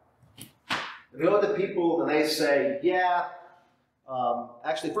out. And the other people, and they say, yeah,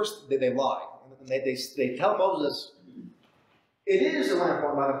 actually, first they lie. And they tell Moses, it is a land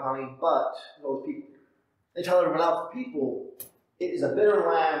flowing milk and honey, but those people. They tell everyone else, people, it is a bitter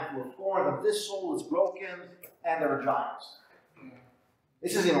land full of thorns, and this soul is broken, and there are giants.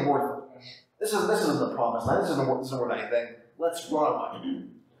 This isn't even worth it. This isn't the promised land. This isn't worth anything. Let's run away.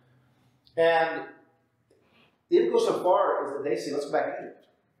 And it goes so far as that they say, let's go back to Egypt.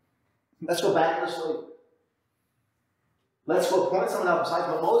 Let's go back to slavery. Let's go point someone else besides,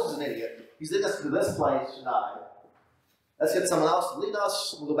 but Moses is an idiot. He's leading us to this place to die. Let's get someone else to lead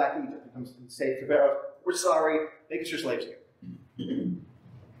us. We'll go back to Egypt and say to Pharaoh, we're sorry, make us your slaves here.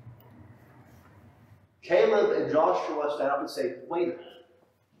 Caleb and Joshua stand up and say, wait a minute.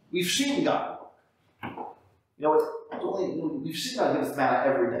 We've seen God. We've seen God give us manna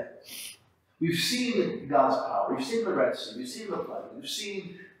every day. We've seen God's power. We've seen the Red Sea. We've seen the flood. We've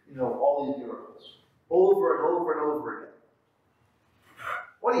seen, all these miracles over and over and over again.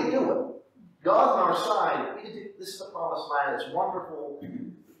 What are you doing? God's on our side. This is the promised land. It's wonderful.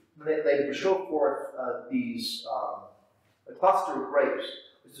 They show forth a cluster of grapes.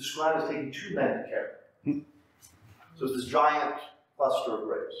 It's described as taking 2 men to carry. So it's this giant cluster of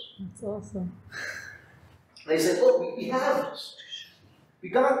grapes. That's awesome. They said, look, we have this. We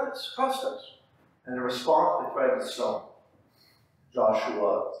got this. Trust us. And in response, they cried to the stone.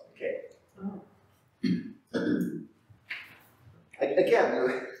 Joshua came.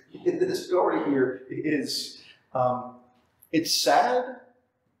 Again, the story here is, it's sad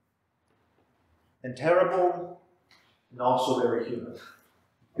and terrible and also very human.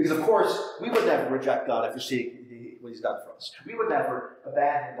 Because of course, we would never reject God after seeing what He's done for us. We would never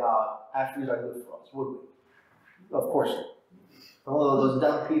abandon God after He's done good for us, would we? Of course not. All of those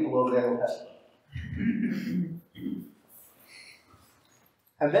dumb people over there in the Old Testament.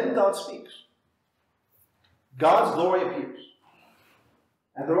 And then God speaks. God's glory appears.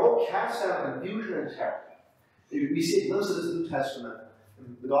 And they're all cast out in confusion and terror. We see a glimpse of this in the New Testament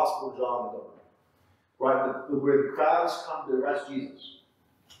in the Gospel of John the Gospel, right? Where the crowds come to arrest Jesus.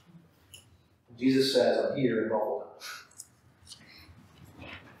 Jesus says, I'm here and all the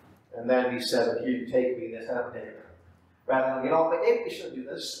time. And then He says, I'm here to take me, and they send Him there. Rather than, maybe we shouldn't do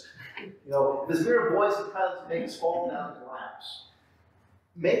this. This mere voice can kind of make us fall down into laps.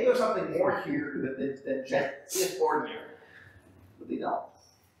 Maybe there's something more here than just ordinary. But they don't.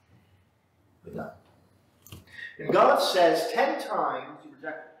 They don't. And God says 10 times you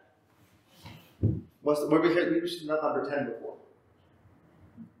reject Him. We've seen number 10 before.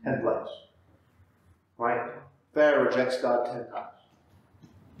 10 plagues. Right? Pharaoh rejects God 10 times.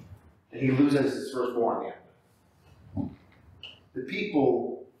 And he loses his firstborn in the end. The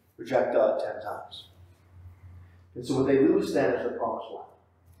people reject God 10 times. And so what they lose then is the promised land.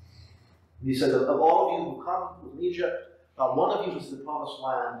 And He says, of all of you who come from Egypt, not one of you is the promised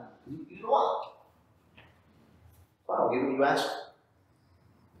land. You don't want it. Fine, I'll give you what you ask for.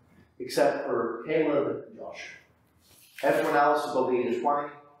 Except for Caleb and Joshua. Everyone else is over the age of 20.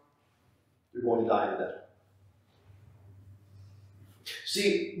 They're going to die in the desert.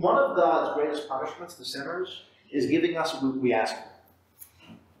 See, one of God's greatest punishments to sinners is giving us what we ask for.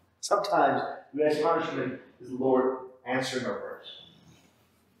 Sometimes the greatest punishment is the Lord answering our prayers.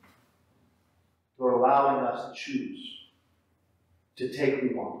 Lord allowing us to choose to take what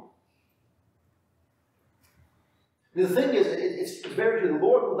we want. The thing is, it's very true. The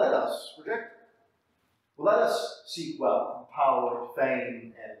Lord will let us reject it. Will let us seek wealth, and power, and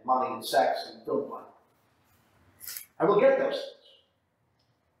fame, and money, and sex, and filth life. And we'll get those things.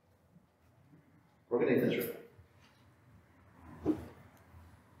 We're going to get miserable.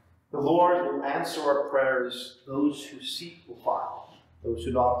 The Lord will answer our prayers. Those who seek will find. Those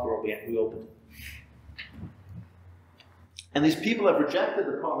who knock will be opened. And these people have rejected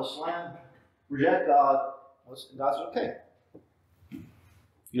the promised land, reject God, and God says, okay.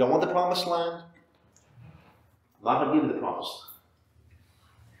 You don't want the promised land? I'm not going to give you the promised land.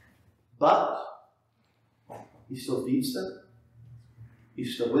 But He still feeds them.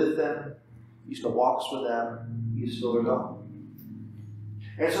 He's still with them. He still walks with them. He's still their God.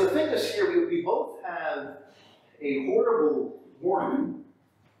 And so the thing is here, we both have a horrible warning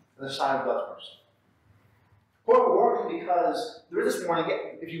and a sign of God's mercy. Horrible warning because there is this warning,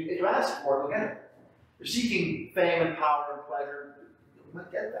 if you ask for it, you'll get it. You're seeking fame and power and pleasure, you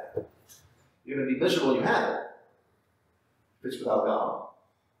might get that. You're going to be miserable when you have it. If it's without God.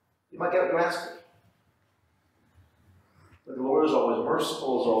 You might get what you ask for. But the Lord is always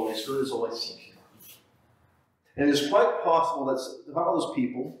merciful, is always good, is always seeking. And it is quite possible that some of those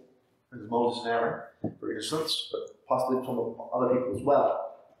people, as Moses and Aaron, for instance, but possibly some other people as well,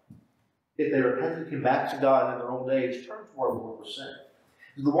 if they repented and came back to God in their old age, turned toward the Lord for sin.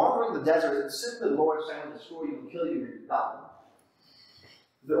 The wandering in the desert is simply the Lord saying, "The destroy you and kill you, and you're done."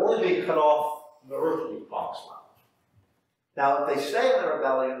 They're only being cut off from the earthly promised land. Now, if they stay in their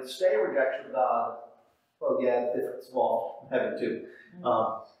rebellion, stay in rejection of God, well, yeah, it's small in heaven too.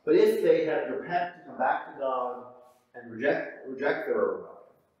 But if they have to repent and come back to God and reject their rebellion,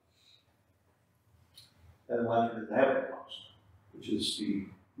 then they'll enter into the heavenly promise, which is the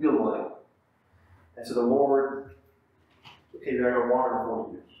real life. And so the Lord, okay, they're going to wander for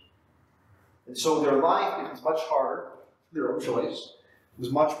 40 years. And so their life becomes much harder, their own choice, was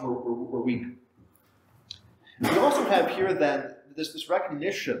much more weak. We also have here then this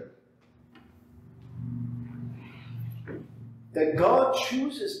recognition that God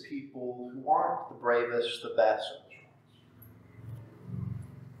chooses people who aren't the bravest, the best, or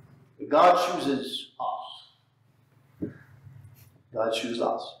the strongest. God chooses us. God chooses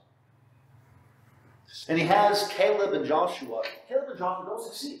us. And He has Caleb and Joshua. Caleb and Joshua don't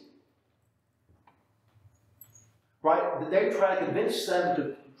succeed. Right? They try to convince them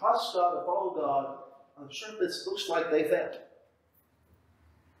to trust God, to follow God. On the surface, it looks like they failed.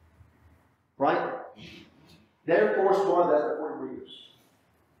 Right? They're forced to go on that for 43 years.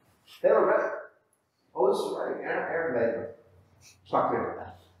 They were ready. Moses was ready. Aaron made them. It's not clear about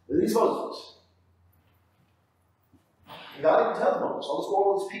that. But these Moses. And God even tells Moses, I'll just go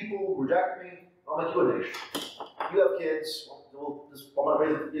all these people who reject me, I'll make you a nation. You have kids, I'm going to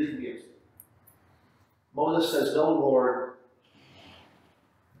raise them against you. Moses says, no, Lord,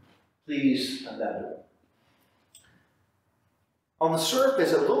 please, and then do it. On the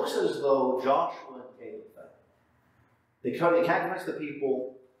surface, it looks as though Joshua and Caleb failed. They can't convince the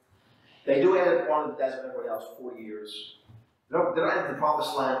people. They do end up going to the desert and everybody else for 40 years. They're not in the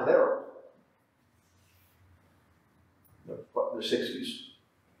promised land, but they're in their 60s.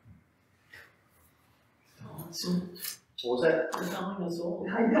 What was that? You're telling us old. I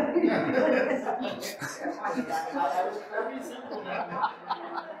know. I was very simple now. I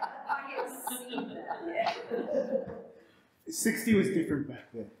had seen that, yeah. 60 was different back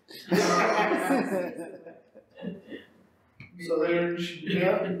then. So there's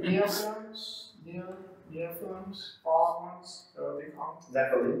Nephilims, fallen ones, they call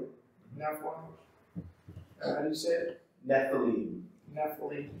Nephilim. them Nephilim. How do you say it? Nephilim.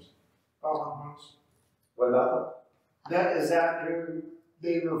 Nephilims, fallen ones. What about Is that who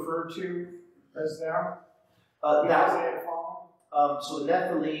they refer to as them? them? Because they had fallen? So the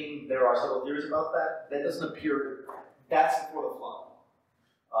Nephilim, there are several theories about that. That doesn't appear, that's before the flood.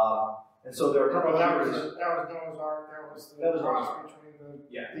 And so there are a couple Well, of that was theories. Noah's Ark, that was the That was cross Noah's between the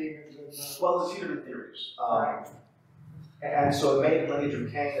Yeah. demons and the. Well, there's a few different theories. Right. And so it may have been lineage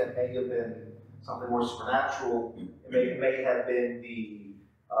from Cain, it may have been something more supernatural. It may have been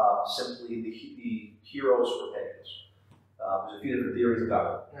simply the heroes for pagans. There's a few different theories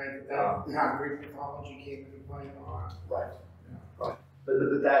about it. Right, but how Greek mythology came into play and all that. Right. Right. But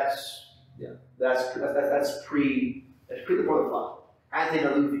that's pre before the flood.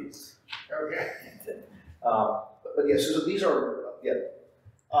 Antediluvians. Okay. But yes, so these are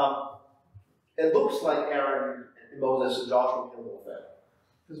it looks like Aaron and Moses and Joshua killed the fail.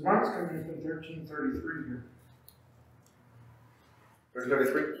 Because mine's coming from 1333 here. Verse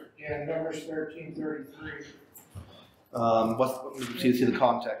 33. Yeah, Numbers 1333. See the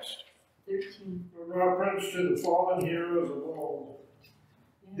context. 13. For reference to the fallen heroes of old.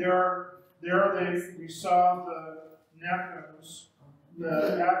 There we saw the Nephilims.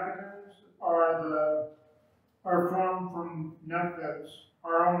 The Acadians are from Nephilims.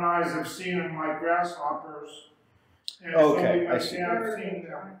 Our own eyes have seen them like grasshoppers. And Okay, so we I must see. have seen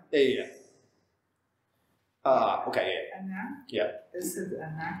them. Yeah. Okay. Anak? Yeah. This is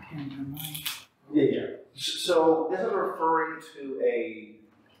Anak in the mind. Yeah. So this is referring to a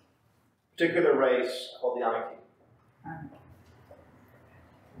particular race called the Anakim.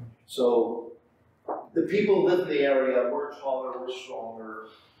 So the people who lived in the area were taller, were stronger,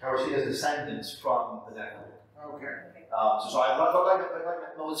 and were seen as descendants from the Nephilim. Okay. So I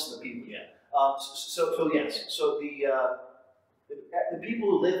like Moses and the people. Yeah. So yes. So the people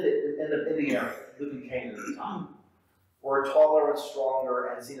who lived in the area, lived in Canaan at the time, were taller and stronger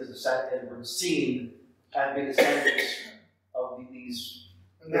and seen as being descendants of these.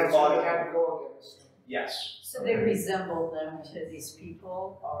 And that's what we had to go against. Yes. So they resemble them to these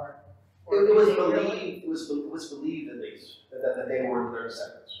people, or? It was believed. It was believed at least that they were their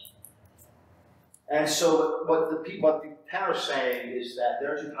descendants. And so what the town is saying is that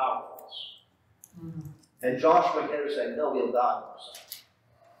they're too powerful for us. Mm-hmm. And Joshua and Caleb are saying, no, we have God on our side.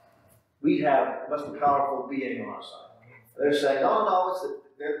 We have a much more powerful being on our side. They're saying, no,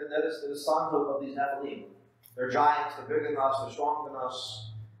 they're the sons of these Nephilim. They're giants, they're bigger than us, they're stronger than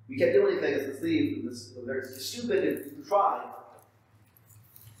us. We can't do anything as the thieves. They're stupid if you try.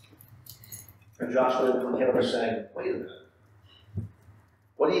 And Joshua and Caleb are saying, wait a minute.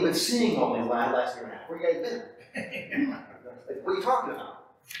 What have you been seeing all these last year and a half? Where have you guys been? What are you talking about?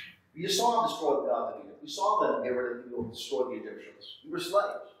 You saw them destroy the gods of Egypt. We saw them get rid of people, destroy the Egyptians. We were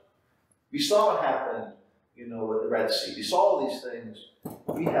slaves. We saw what happened, with the Red Sea. We saw all these things.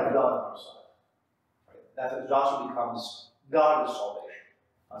 We have God on our side. Right? That's when Joshua becomes God of salvation.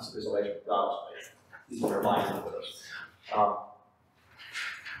 Not simply salvation, but God of salvation. He's what reminds us with us.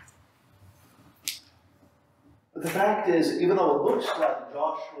 But the fact is, even though it looks like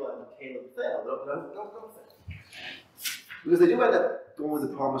Joshua and Caleb failed, don't fail. Because they do end up going with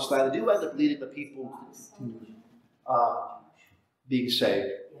the promised land, they do end up leading the people being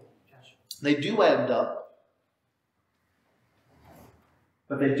saved. They do end up,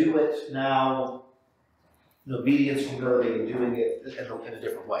 but they do it now in obedience, humility, and doing it in a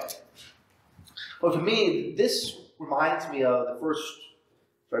different way. Well, for me, this reminds me of the 1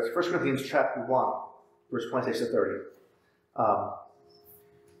 Corinthians chapter 1. Verse 26 to 30.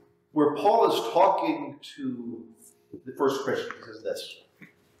 where Paul is talking to the first Christian. He says this: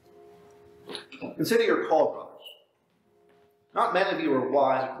 "Consider your call, brothers. Not many of you are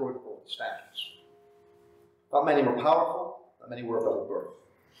wise according to worldly standards. Not many were powerful, not many were of noble birth.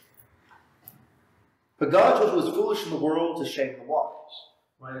 But God chose what was foolish in the world to shame the wise."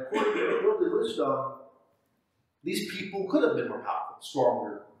 Right? According to worldly wisdom, these people could have been more powerful,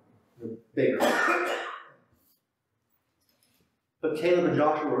 stronger, bigger. But Caleb and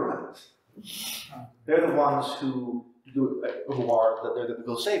Joshua were right. They're the ones who are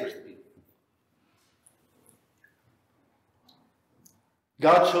the saviors of the people.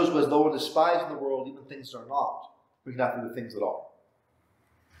 God chose what is low and despised in the world, even things that are not, bring nothing to things that are.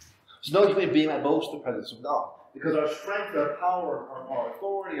 So no human being might boast in the presence of God. Because our strength, our power, our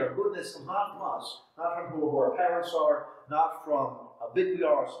authority, our goodness comes not from us, not from who our parents are, not from how big we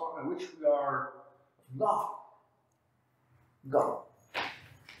are, how smart, how rich we are, from God. God.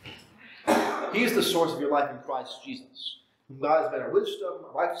 He is the source of your life in Christ Jesus, whom God has made our wisdom,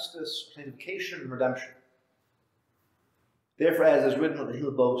 our righteousness, our sanctification, and redemption. Therefore, as is written, that he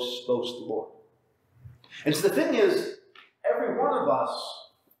will boast the Lord. And so the thing is, every one of us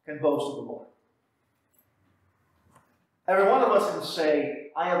can boast of the Lord. Every one of us can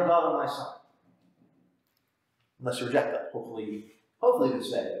say, I have God on my side. Unless you reject that. Hopefully you can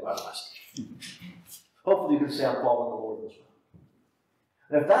say, God on my side. Hopefully you can say, I'm following the Lord as well.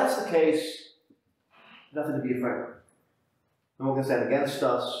 And if that's the case, nothing to be afraid of. No one can stand against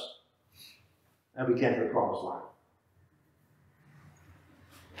us, and we can't get the promised land.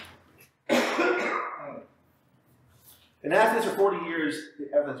 In Athens for 40 years,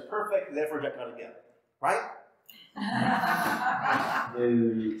 everything's perfect, and therefore reject God again. Right?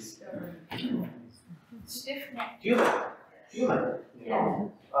 Stiff-necked. Human. You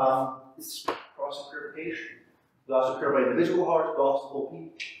know. It's process of purification. We also purify individual hearts, but also the whole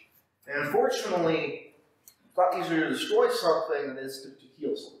people. And unfortunately, it's a lot easier to destroy something than it is to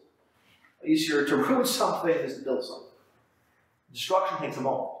heal something. Easier to ruin something than it is to build something. Destruction takes a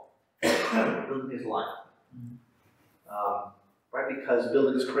moment. Building takes a life. Right? Because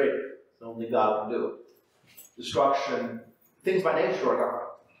building is creative. So only God can do it. Destruction, things by nature are God.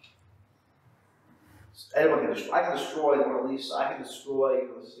 Anyone can destroy. I can destroy the Mona Lisa. I can destroy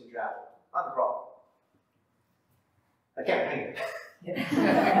the Sistine Chapel. Not the problem. I can't paint it.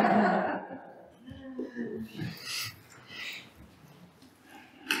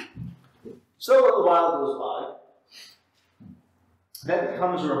 So a little while goes by. Then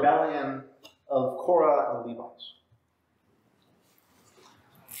becomes a rebellion of Korah and the Levites.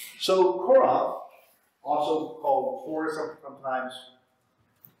 So Korah, also called Korah sometimes,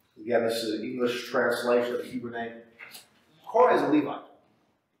 again, this is an English translation of the Hebrew name. Korah is a Levite,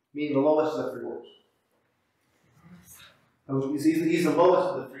 meaning the lowest of the three orders. He's the lowest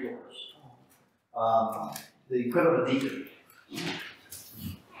of the three orders. The equivalent of a deacon.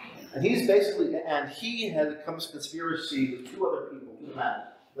 And he's basically, and he has come to conspiracy with two other people, two men,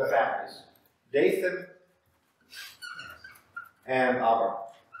 their families, Dathan and Abiram.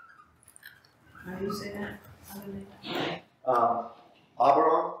 How do you say that?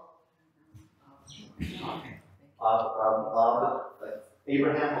 Abiram,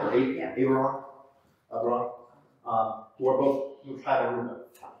 Abraham or Abiram, who are both from the tribe of Reuben.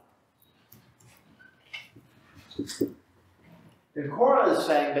 And Korah is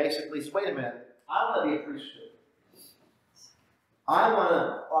saying basically, wait a minute, I want to be a priest too. I want to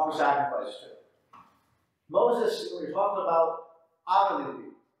offer sacrifice too. Moses, what you're talking about, I want to be.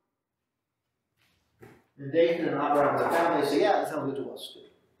 And Dathan and Abraham and the family say, yeah, that sounds good to us too.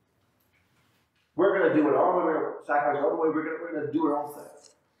 We're going to do it our way, we're going to sacrifice our way, we're going to do our own thing.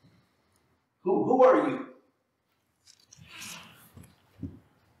 Who are you?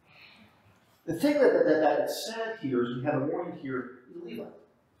 The thing that's said here is we have a warning here, he's a Levite.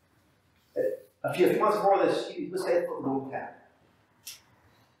 A few months before this, he was faithful to the golden calf.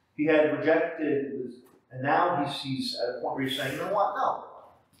 He had rejected, and now he's at a point where he's saying, you know what, no.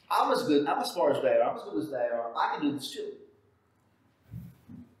 I'm as far as they are, I'm as good as they are, I can do this too.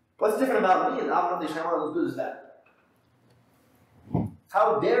 What's different about me is I'm not as good as that.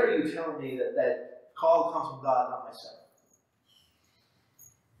 How dare you tell me that call comes from God, not myself?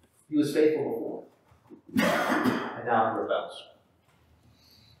 He was faithful before, and now he rebels.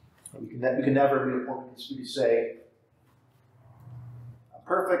 We can never be at a point where we say, I'm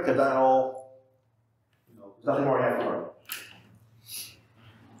perfect, I've done it all. There's nothing more I have to learn.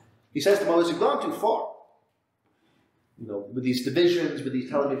 He says to Moses, you've gone too far. With these divisions, with these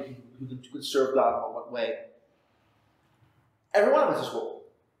telling me who could serve God in what way. Every one of us is whole.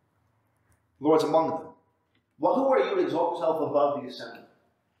 The Lord's among them. Well, who are you to exalt yourself above the assembly?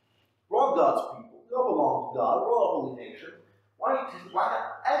 We're all God's people. We all belong to God. We're all a holy nation. Why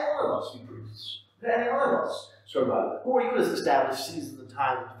not any one of us be priests? Any one of us serve God? Who are you to establish seasons and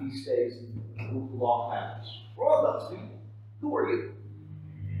times, feast days, and law commandments? We're all God's people. Who are you?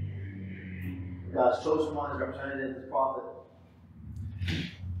 God's chosen one is represented in this prophet.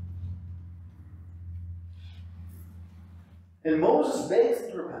 And Moses begs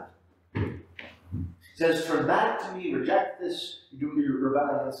them to repent. He says, turn back to me, reject this, you're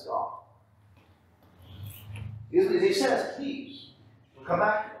rebelling against God. He says, please, we'll come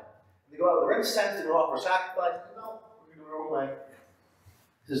back to him. They go out with their incense, they go offer a sacrifice. No, we're going to do it our own way.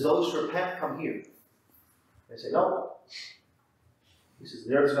 He says, those who repent, come here. They say, no. He says,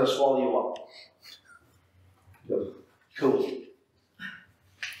 the earth's going to swallow you up. He goes, cool.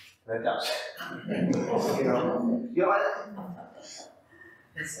 And it does. you know,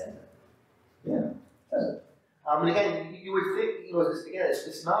 yeah. And again, you would think, again,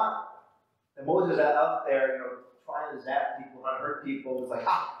 it's not that Moses is out there, trying to zap people, trying to hurt people. It's like,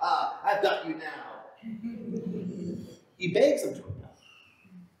 I've got you now. He begs them to repent,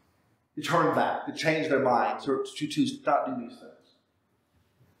 to turn back, to change their minds, or to stop doing these things.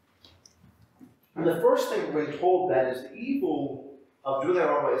 And the first thing we're told then is the evil of doing their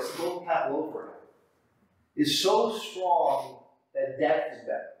own way, it's both capital over it, is so strong that death is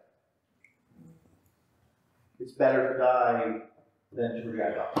better. It's better to die than to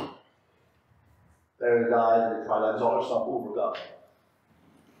reject God. Better to die than to try to exalt yourself over God.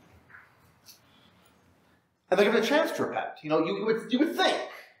 And they're given a chance to repent. You would think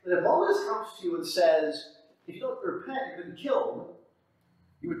that if Moses comes to you and says, if you don't repent, you're going to be killed,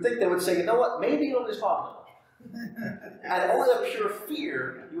 you would think they would say, you know what, maybe you know what he's talking about. And only out of pure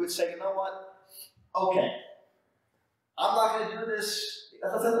fear, you would say, you know what, okay, I'm not going to do this.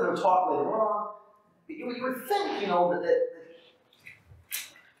 That's something we'll talk later on. But you would think, that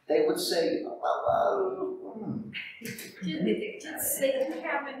they would say, Did Satan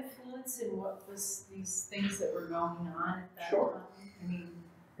have influence in what was these things that were going on at that Sure. time? I mean,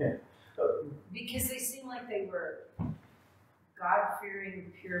 Yeah. because they seemed like they were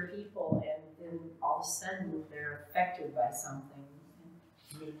God-fearing, pure people, and then all of a sudden they're affected by something.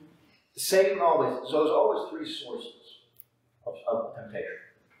 Satan always, so there's always three sources of temptation.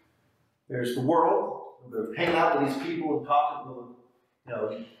 There's the world, they're hanging out with these people and talking to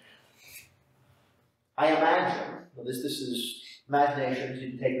them, I imagine, this is imagination, so you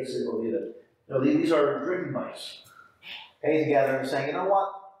can take this or leave it. These are drinking buddies. Getting together and saying, you know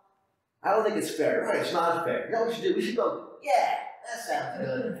what? I don't think it's fair. Right, it's not fair. You know what we should do? We should go, yeah, that sounds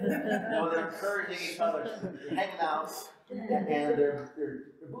good. They're encouraging each other, they're hanging out, and they're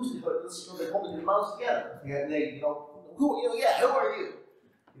boosting each other. They're holding their mouths together. And they, who are you?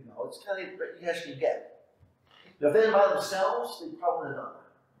 It's kind of the reputation you get. If they did by themselves, they probably would have done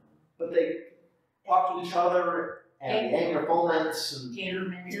that. But they talk to each other and they hang their foaments and Gator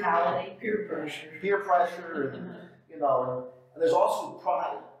mentality, peer pressure, and and there's also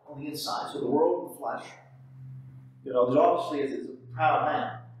pride on the inside. So the world and the flesh. There's obviously is a proud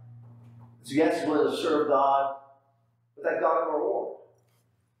man. So yes, he's willing to serve God, but that God of reward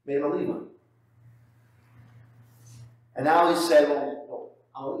made him a Levite. And now he said, well,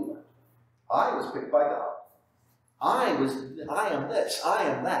 I'm a Levite. I was picked by God. I am this, I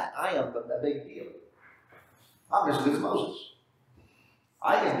am that, I am the big deal. I'm just as good as Moses.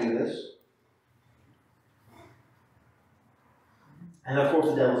 I can do this. And of course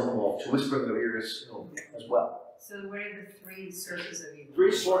the devil's involved, to whispering in their ears as well. So what are the three sources of evil?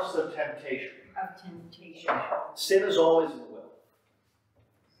 Three sources of temptation. Sin is always in the will.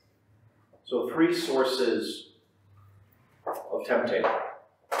 So three sources of temptation.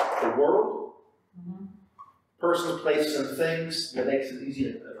 The world, persons, places, and things that makes it easy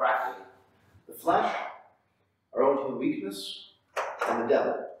and attractive. The flesh, our own human weakness, and the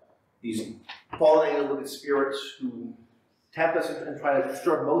devil. These fallen wicked spirits who tempt us and try to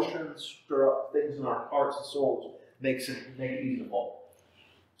stir emotions, stir up things in our hearts and souls, make it easy to fall.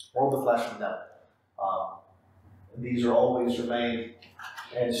 World, the flesh, and the devil. And these are always remain.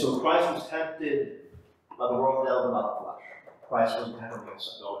 And so Christ was tempted by the world, the devil, and by the flesh. Christ wasn't tempted against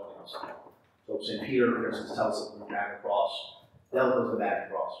anything else. So St. Peter, for instance, tells us when we're back across, the devil was the back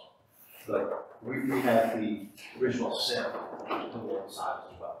across. But we have the original sin to the world inside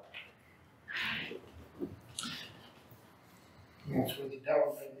as well. That's what the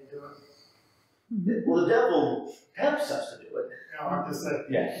devil made me do it. Well, the devil tempts us to do it. I'm just saying,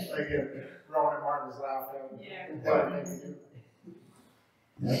 like if Rowan Martin's laughing, the devil made me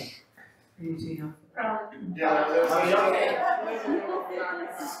do it. Are you taking off? Probably. Yeah, there's I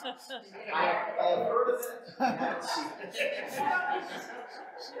have heard of it, I haven't seen it.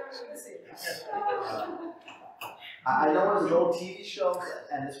 I know it was an old TV show,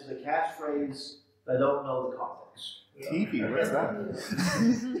 and this was a catchphrase, but I don't know the context. TV, what's that?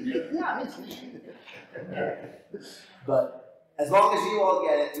 But as long as you all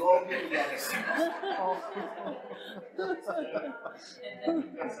get it, you all people get it.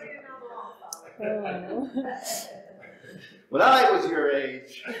 When I was your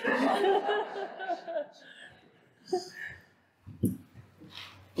age.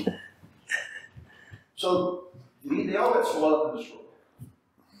 So they all get swallowed up in this room.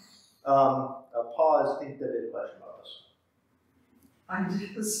 I'll pause. I think they did a question about this. I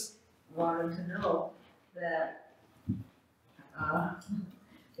just wanted to know that,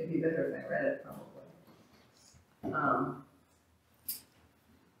 it'd be better if I read it probably.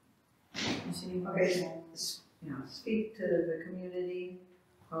 Okay, speak to the community.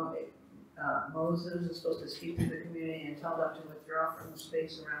 Moses is supposed to speak to the community and tell them to withdraw from the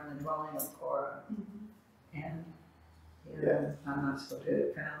space around the dwelling of Korah. And, I'm not supposed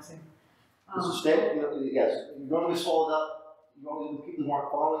to pronounce him. This is yes, you're going to be swallowed up. You're going to people who aren't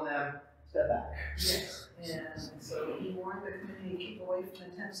following them, step back. Yes, and so he warned the community, keep away from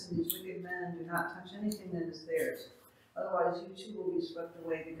the tents of these wicked men and do not touch anything that is theirs. Otherwise, you too will be swept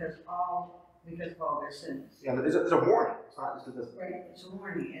away because of all their sins. Yeah, but it's a warning. It's not just a Right, it's a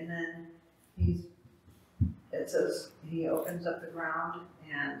warning, and then it says he opens up the ground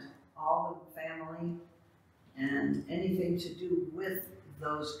and all the family and anything to do with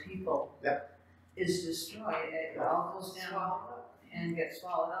those people is destroyed. It all goes down and gets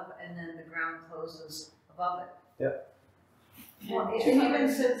swallowed up, and then the ground closes above it. Yep. Well, it even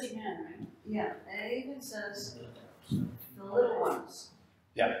says, yeah, and it even says the little ones.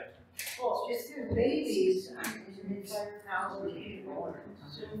 Yeah. Well, if they're babies, it's 1,000 people.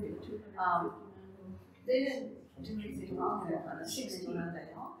 They didn't do anything wrong there on a 61 day.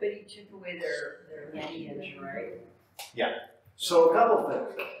 But he took away their lineage, right? Yeah. So a couple of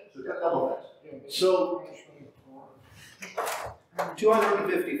things. So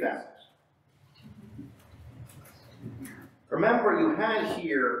 250 families. Remember, you had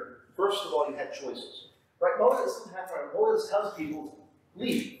here, first of all, you had choices. Right? Moses tells people,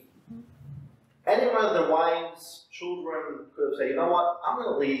 leave. Any one of their wives, children could have said, you know what, I'm going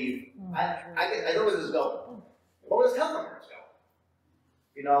to leave. I know where this is going. Moses tells them where it's going.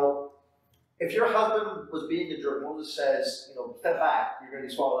 You know, if your husband was being a jerk, Moses says, step back, you're going to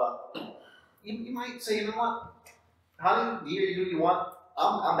be swallowed up. You might say, you know what, honey, do you want?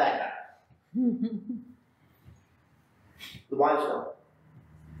 I'm back. The wives don't.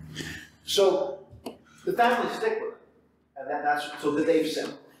 So the families stick with it, and that's so that they've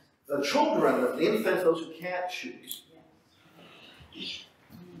sinned. The children, the infants, those who can't choose,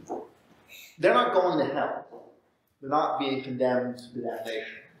 they're not going to hell. They're not being condemned to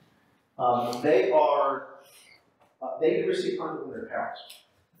damnation. They receive punishment from their parents.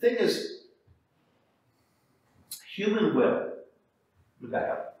 The thing is, human will, let me back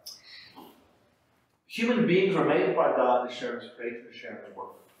up. Human beings are made by God to share His faith and to share His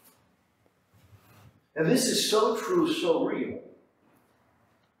work. And this is so true, so real,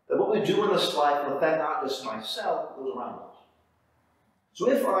 that what we do in this life will affect not just myself, but those around us. So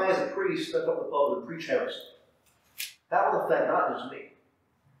if I, as a priest, step up the pulpit and preach heresy, that will affect not just me.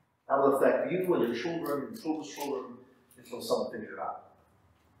 That will affect you and your children and children's children until someone figures it out.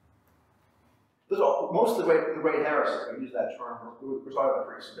 Most of the great heresies, I use that term, we're talking about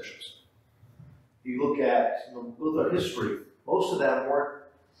priests and bishops. You look at history, most of them are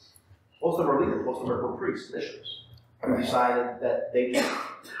leaders, most of them were priests, bishops, who decided that they did.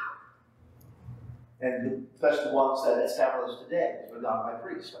 And especially the ones that establish today, were done by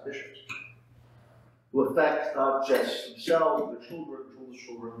priests, by bishops, who affect not just themselves, but their children, children's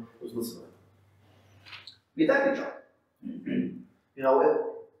children, who's listening. We affect each other.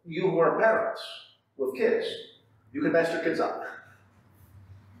 If you were parents with kids, you can mess your kids up.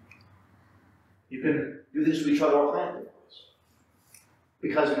 You can do things with each other all kinds of ways.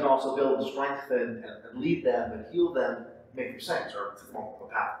 Because you can also build and strengthen and lead them and heal them, make them saints or to form of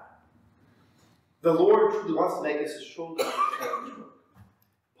power. The Lord truly wants to make us His children to share His work.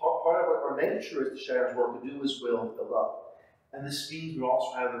 Part of what our nature is to share His work, to do His will, to build up. And this means we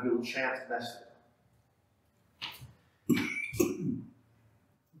also have the real chance to mess it up.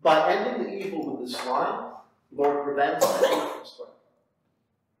 By ending the evil with this line, the Lord prevents the evil from spreading.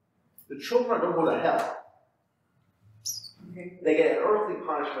 The children don't go to hell. They get an earthly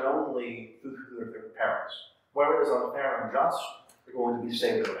punishment only through their parents. Whether it's unfair and unjust, they're going to be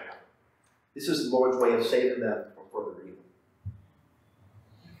saved in heaven. This is the Lord's way of saving them from further evil.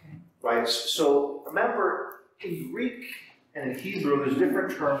 Okay. Right? So remember, in Greek and in Hebrew, there's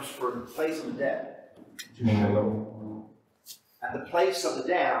different terms for the place of the dead, which is Sheol, and the place of the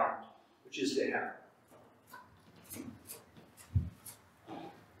damned, which is Gehenna.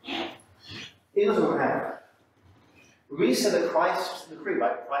 Here's what happened. When we say that Christ in the creed,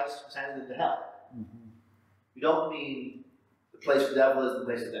 right? Christ ascended into hell. We don't mean the place where the devil is and the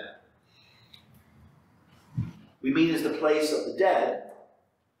place of the dead. We mean it's the place of the dead,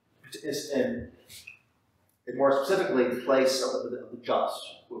 and more specifically, the place of the just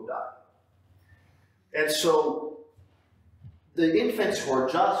who have died. And so, the infants who are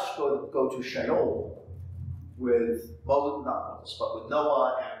just go to Sheol with Moses, not Moses, but with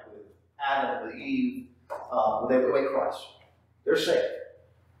Noah and with Adam and with Eve, when they await Christ. They're saved.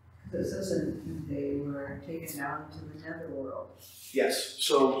 This isn't, they were taken down to the netherworld. Yes.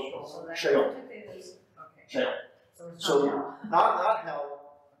 So that Sheol. okay. Sheol. So it's So not hell. not hell.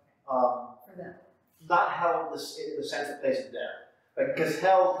 For them. Not hell in the sense of place of death. Because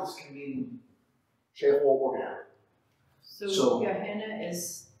hell can mean Sheol or Gehenna. So Gehenna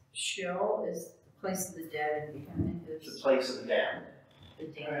is, Sheol is the place of the dead, and Gehenna It's the is place of the damned. the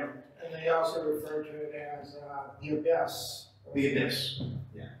damned. And they also refer to it as the abyss. The abyss.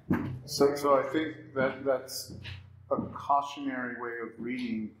 So I think that's a cautionary way of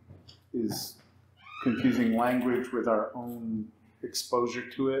reading, is confusing language with our own exposure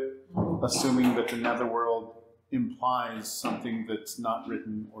to it, assuming that the netherworld implies something that's not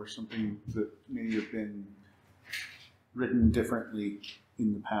written or something that may have been written differently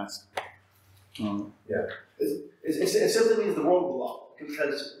in the past. It simply means the world below,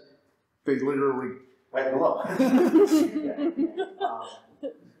 because They literally. right below.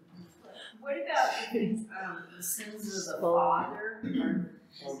 What about the sins of the father?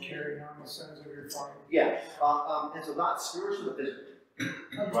 Don't carry on the sins of your father. Yeah, and so not spiritual, but physical.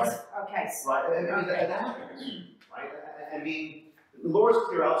 Okay. Right, I mean, that happens, right? I mean, the Lord's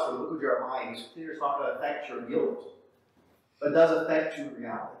clear elsewhere. Look at Jeremiah. He's clear it's not going to affect your guilt, but it does affect you in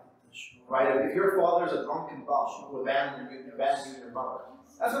reality. Right? If your father's a drunken bum who abandoned you and your mother,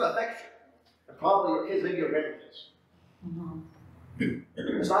 that's going to affect you. And probably your kids, maybe your grandkids.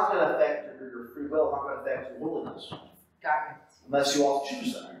 It's not going to affect your free will, it's not going to affect your willingness. Got Unless you all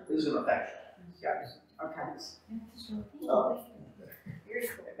choose that. It is going to affect you. Okay. Very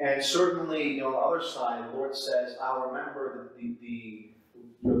cool. And certainly, on the other side, the Lord says, I'll remember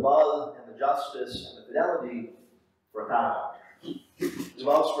your love and the justice and the fidelity for 1,000. There's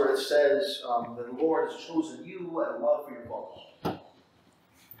elsewhere it says that the Lord has chosen you and love for your foes.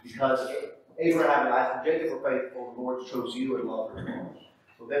 Because Abraham and Isaac and Jacob were faithful, the Lord chose you and love for your foes.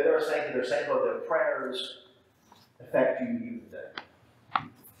 So they're saying that their prayers affect you even today.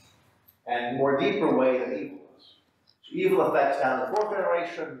 And more deeper way than evil does. So evil affects down to the 4th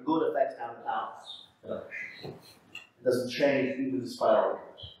generation, good affects down to thousands. It doesn't change even despite all of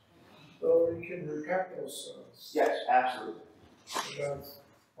this. So you can repent those sins. Yes, absolutely. So that's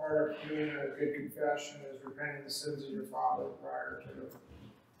part of doing a good confession, is repenting the sins of your father prior to.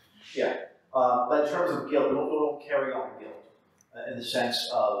 Yeah. But in terms of guilt, we don't carry on guilt in the sense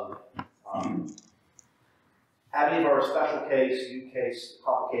of having a special case, new case,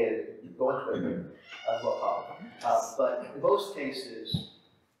 complicated, go into it. But in most cases,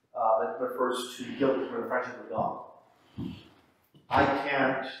 it refers to guilt for the friendship with God. I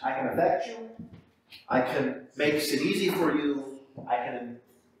can affect you. I can make sin easy for you. I can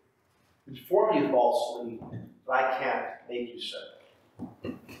inform you falsely, but I can't make you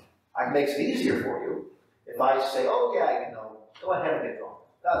sin. I can make it easier for you if I say, oh yeah, go ahead and get drunk.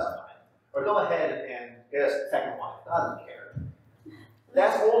 That's fine. Or go ahead and get a second wife. God doesn't care.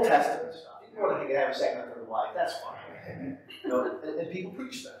 That's Old Testament stuff. You want to have a second or third wife, that's fine. And people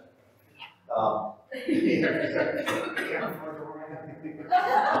preach that. We never read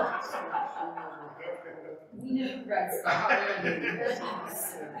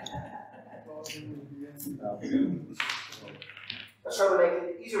That's trying to make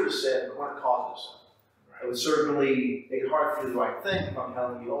it easier to sin, but when it causes sin. It would certainly make it hard to do the right thing if I'm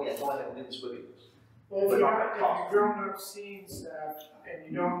telling you, oh yeah, go ahead and do this with you. Well, if you've grown up seeing stuff and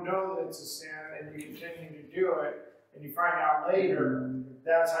you don't know that it's a sin and you continue to do it and you find out later,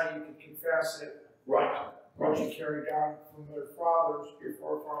 that's how you can confess it. Right. What you carried down from their fathers, your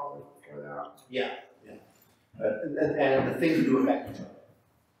forefathers before that. Yeah. And the things that do affect each other.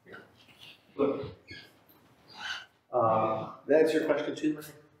 Good. That answer your question too, Mary?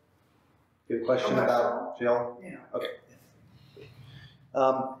 You have a question about jail? Yeah. Okay.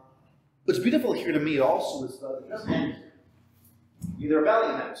 What's beautiful here to me also is there are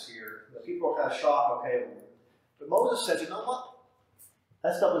belly hymns here. people are kind of shocked, okay. But Moses says, you know what?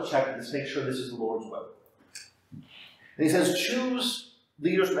 Let's double check this, make sure this is the Lord's will. And he says, choose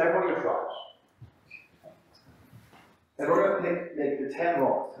leaders from every one of your tribes. And we're going to make the 10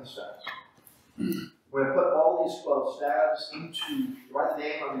 rods, 10 staves. We're going to put all these 12 staves into, write the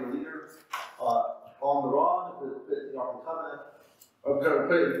name of your leader on the rod, put it in the Ark of the Covenant, or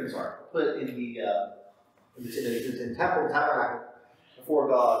put it in the temple, tabernacle, before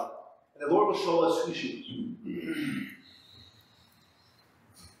God. And the Lord will show us who she is.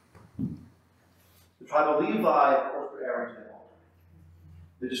 The tribe of Levi, of course, for Aaron's name.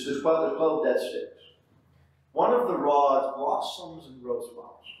 There's 12 dead sticks. One of the rods blossoms and grows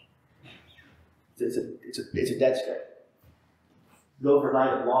flowers. It's a dead stick.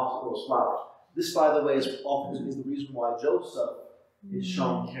 Overnight it blossoms and grows flowers. This, by the way, is the reason why Joseph is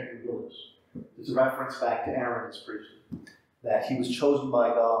shown carrying lilies. It's a reference back to Aaron's priesthood, that he was chosen by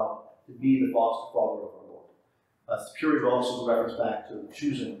God to be the foster father of our Lord. Purity also is a reference back to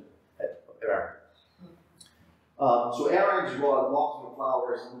choosing Aaron. So Aaron's rod blossoms and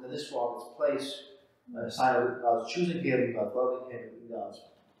flowers, and within this rod is placed a sign of God's choosing him, God's loving him, and God's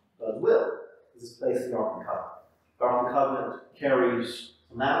will. This is placed in the Ark of the Covenant. The Ark of the Covenant carries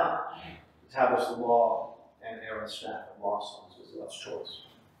manna, the tablets of the law, and Aaron's staff of blossoms was God's choice.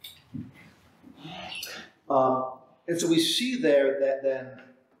 And so we see there that then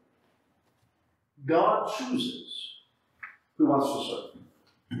God chooses who wants to serve.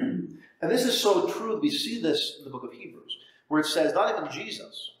 And this is so true that we see this in the book of Hebrews, where it says not even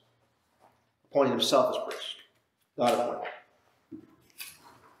Jesus appointed himself as priest. God appointed.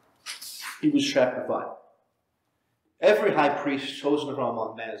 Hebrews chapter 5. Every high priest chosen from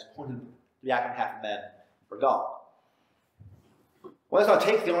among men is appointed to be acting on behalf of men for God. One does not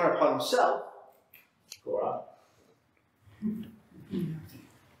take the honor upon himself, Korah,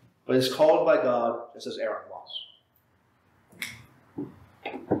 but is called by God just as Aaron was.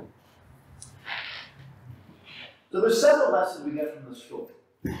 So there's several lessons we get from this story.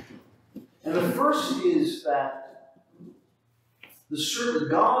 And the first is that the servant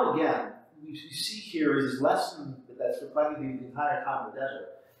of God, again, we see here is this lesson that's reflecting the entire time in the desert,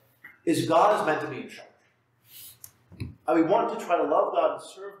 is God is meant to be in charge. And we want to try to love God and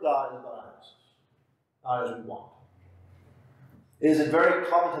serve God as God asks us, not as we want. It is a very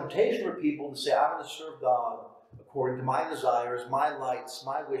common temptation for people to say, I'm going to serve God according to my desires, my lights,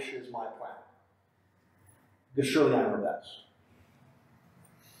 my wishes, my plan. Because surely I know best.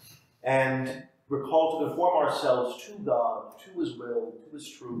 And we're called to conform ourselves to God, to His will, to His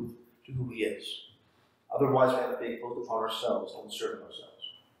truth, to who He is. Otherwise, we have to be focused upon ourselves and serving ourselves.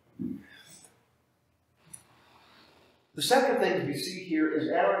 The second thing we see here is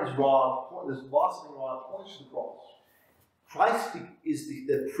Aaron's rod, this blossoming rod, points to the cross. Christ is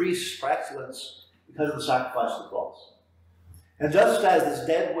the priest for excellence because of the sacrifice of the cross. And just as this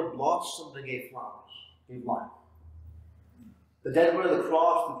dead wood blossomed and gave flowers, gave life, the dead wood of the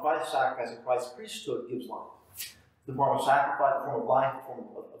cross through Christ's sacrifice and Christ's priesthood gives life. The form of sacrifice, the form of life, the form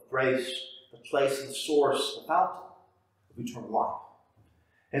of grace, the place and the source, the fountain of eternal life.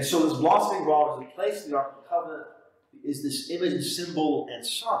 And so this blossoming rod is the place in the Ark of the Covenant, is this image and symbol and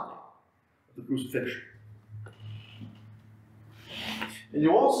sign of the crucifixion. And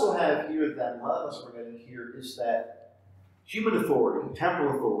you also have here that, one of us forgetting here, is that human authority,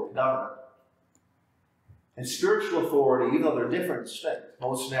 temporal authority, government, and spiritual authority, even though they're different distinct,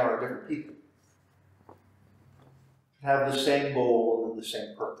 most now are different people, have the same goal and the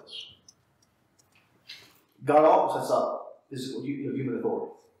same purpose. God also sets up physical human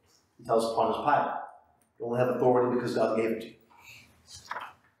authority. He tells Pontius Pilate, you only have authority because God gave it to you.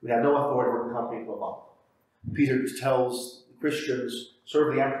 We have no authority over the company of Allah. Peter tells the Christians,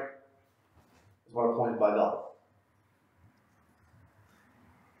 serve the emperor, is one appointed by God.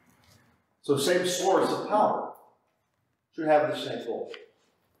 So same source of power should have the same goal.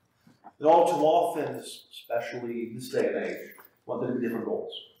 And all too often, especially in this day and age, want there to be different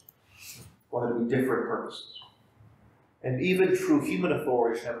goals. Want there to be different purposes. And even true human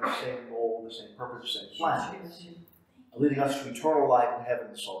authority should have the same goal, the same purpose, the same plan, leading us to eternal life in heaven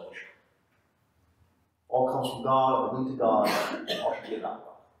and salvation. All comes from God, and lead to God, and all should be about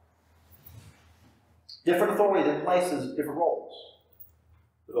God. Different authority, different places, different roles,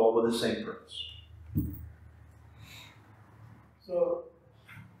 but all with the same purpose. So,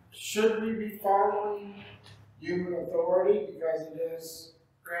 should we be following human authority because it is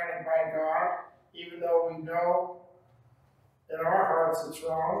granted by God, even though we know in our hearts it's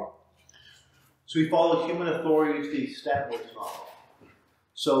wrong? So we follow human authority to the extent where it's wrong.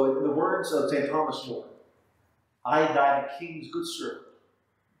 So in the words of St. Thomas More, I die the king's good servant,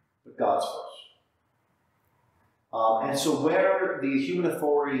 but God's first. And so where the human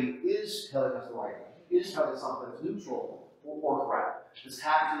authority is telling us the right thing, is telling us something that's neutral or correct. It's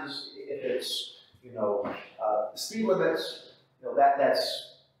taxes, if it's, speed limits,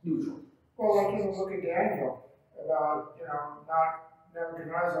 that's neutral. Well, like you look at Daniel, about, not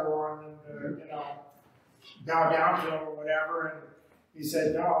Nebuchadnezzar wanting to, bow down to him or whatever, and he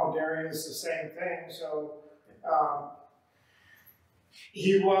said, no, Darius, the same thing, so,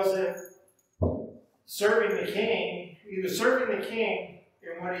 he wasn't serving the king, he was serving the king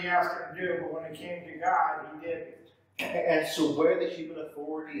in what he asked him to do, but when it came to God, he didn't. And so where the human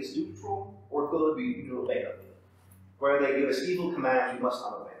authority is neutral or good, we do obey them. Where they give us evil commands, we must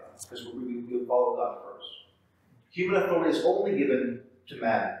not obey them, because we follow God first. Human authority is only given to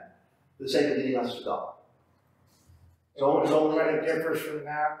man for the sake of leading us to God. So it's only when it differs from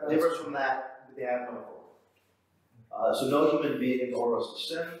that. They have no authority. So no human being can order us to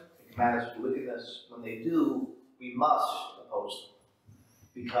sin, and command us to wickedness. When they do, we must oppose them,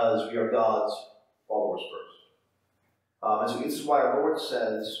 because we are God's followers first. And so this is why our Lord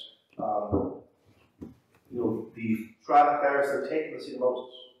says, the scribes and Pharisees are taking the seat of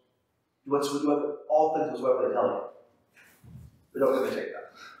Moses. Do all things whatsoever they tell you. But don't let me take that.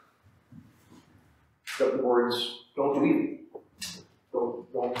 The words, don't do evil.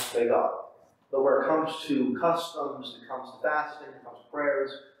 Don't obey God. But where it comes to customs, it comes to fasting, it comes to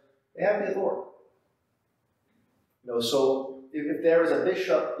prayers, they have the authority. So if there is a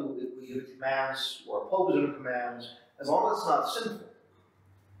bishop who gives commands or opposes the commands, as long as it's not sinful,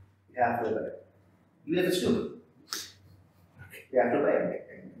 you have to obey it. Even if it's stupid, you have to obey it.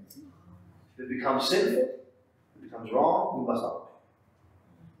 If it becomes sinful, if it becomes wrong, we must not obey it.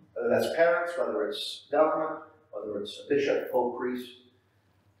 Whether that's parents, whether it's government, whether it's a bishop, pope, priest,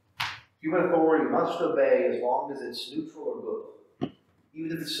 human authority must obey as long as it's neutral or good,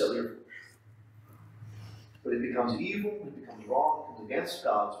 even if it's silly or foolish. But if it becomes evil, if it becomes wrong, if it comes against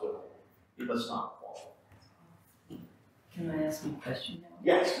God's will, you must not follow. Can I ask you a question now?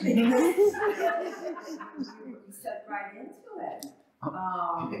 Yes. You stepped right into it.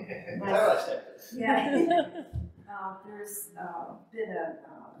 There's been a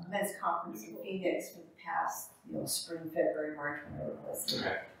men's conference in Phoenix for the past, spring, February, March, whenever it was.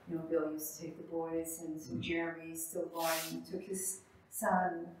 Okay. Bill used to take the boys, and so Jeremy's still going. He took his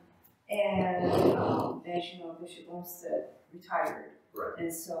son, and as you know, Bishop Olmsted retired. Right.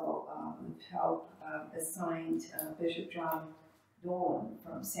 And so we've helped assigned Bishop John Dolan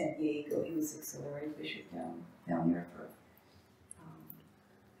from San Diego. He was auxiliary bishop down there for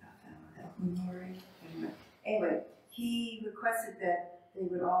Memorial. Anyway, he requested that they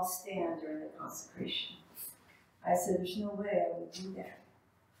would all stand during the consecration. I said, there's no way I would do that.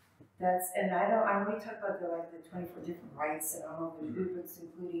 I know we talk about the 24 different rites, and I don't know if there's rubrics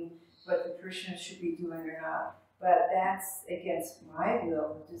including what the parishioners should be doing or not, but that's against my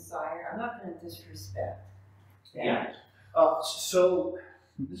will, desire. I'm not going to disrespect that. Yeah. So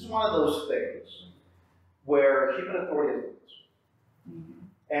this is one of those things where human authority is limited.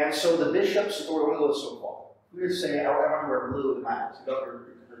 And so the bishop's authority only goes so far. We were saying, I want to wear blue in Mass,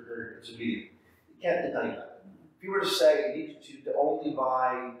 it's immediate. You can't deny that. If you were to say you need to only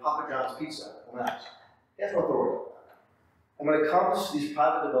buy Papa John's pizza for Mass, he has no authority over that. And when it comes to these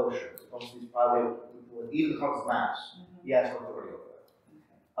private devotions, it comes to these private, even the comes to Mass, he has no authority over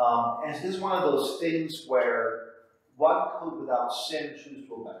that. And this is one of those things where one could, without sin, choose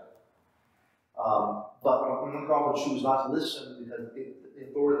to obey. But one can also choose not to listen because the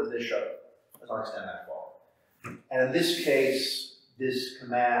authority of the bishop does not extend that far. And in this case, this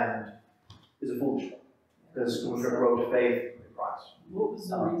command is a foolish one, because we're going to grow to faith in Christ. What was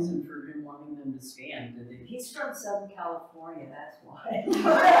the reason for him wanting them to stand? Did they... He's from Southern California, that's why.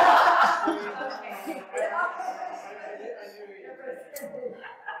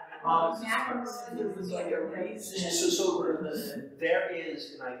 There was like a reason. So there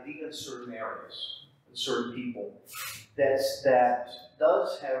is an idea in certain areas, in certain people, that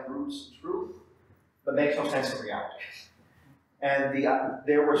does have roots in truth, but makes no sense in reality. And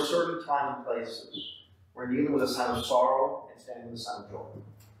there were certain time and places where kneeling was a sign of sorrow and standing was a sign of joy.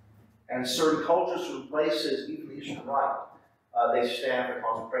 And certain cultures, certain places, even the Eastern Rite, they stand for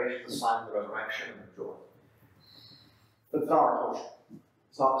consecration, the sign of the resurrection and of joy. But it's not our culture.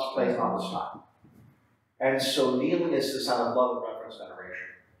 It's not this place, not this time. And so kneeling is the sign of love and reverence and veneration.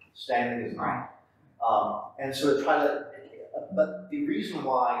 Standing is not. And so to try to, but the reason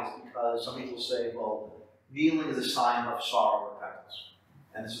why is because some people say, well, kneeling is a sign of sorrow and repentance.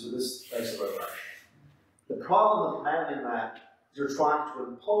 And this place of resurrection. The problem with commanding that is you're trying to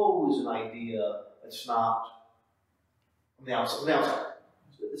impose an idea that's not on the outside.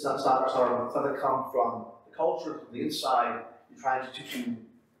 It's not something come from the culture, from the inside. You're trying to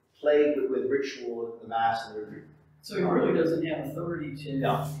play with ritual and the mass and the liturgy. So he really doesn't have authority to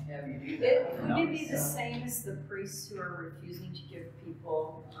No. have you do that. Would it be the same as the priests who are refusing to give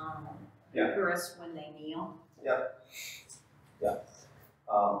people Yeah. Eucharist when they kneel?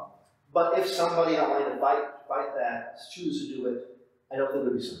 But if somebody not wanting to fight that chooses to do it, I don't think it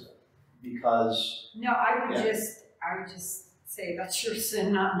would be simple. Because No, I would Yeah. just say that's your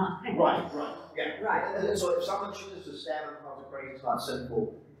sin, not mine. Yeah. Right. And so if someone chooses to stand in consecration, it's not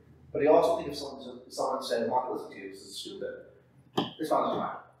sinful. But I also think if someone said, "I'm not going to listen to you, this is stupid," it's not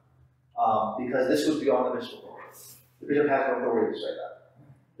right. Because this goes beyond the bishop authority. The bishop has no authority to say that.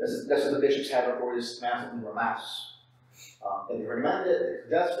 That's what the bishops have authority to mass them or mass. They recommend it, they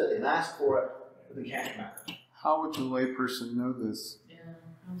suggest it, they ask for it, but they can't command it. How would the layperson know this? Yeah,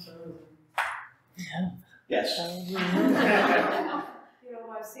 I'm sorry. Yes. You know,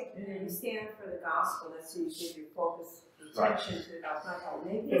 I was thinking, you stand for the gospel, that's so you give your focus, attention to the gospel.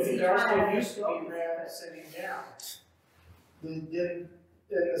 Maybe But it's the each time gospel you used to go. be read sitting down. They didn't,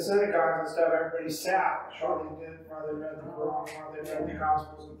 in the synagogues and stuff, everybody sat, Charlie did, while they read the Quran, while they read the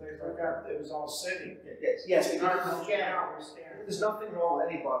Gospels and things like that, it was all sitting. Yes. In our culture now, we stand. There's nothing wrong with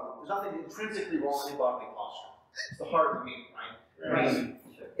any bodily. There's nothing intrinsically wrong with any bodily posture. It's the heart and the meaning, right? I mean,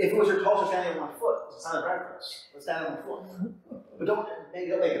 if it was your culture standing on one foot, it's a sign of reverence. Let's stand on one foot. But don't make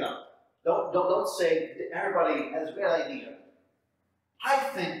it up. Don't say everybody has a great idea. I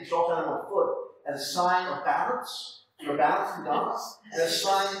think you should all stand on one foot as a sign of balance, for balance in God, and a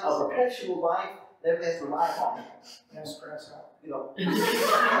sign of perpetual life that everything has to rely upon. Yes, press out. You know. I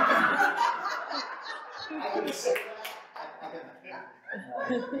can say that.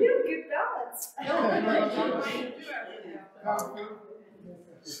 You don't get balance. But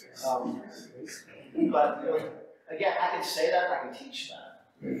you know, again, I can say that, I can teach that,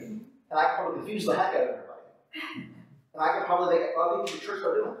 and I can probably confuse the heck out of everybody. And I can probably make a lot of people in the church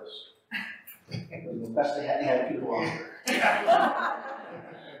start doing this. Especially had people on.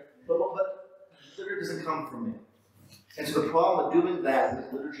 But liturgy doesn't come from me. And so the problem with doing that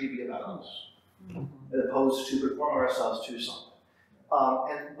is liturgy be about us, as opposed to performing ourselves to something.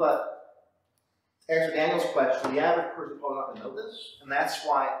 But answer Daniel's question, the average person probably not going to know this, and that's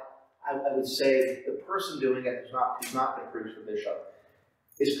why I would say the person doing it who's not the priest or bishop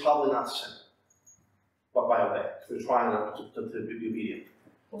is probably not sinning, but by obeying. They're trying to be obedient.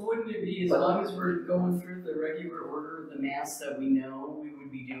 Well, wouldn't it be as long as we're going through the regular order of the mass that we know we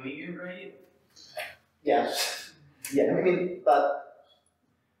would be doing it right? Yes. Yeah, I mean, but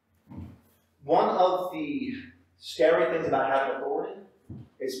one of the scary things about having authority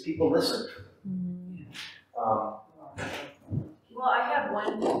is people listen. Well, I had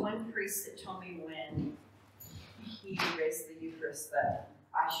one priest that told me when he raised the Eucharist that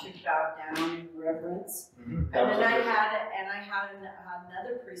I should bow down in reverence. And then I had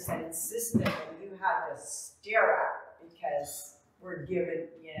another priest that insisted that you had to stare at it because we're given,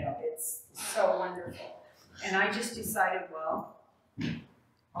 it's so wonderful. And I just decided, well,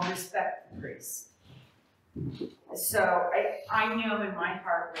 I'll respect the priest. So I know in my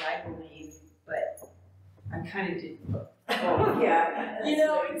heart what I believe, but I kind of did. Oh, yeah.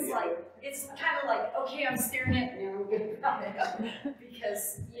 It's kind of like, okay, I'm staring at you,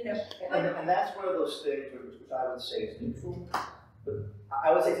 because, And that's one of those things which I would say is neutral. But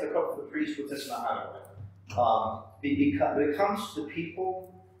I would say to the priest, which is not out of it. Because when it comes to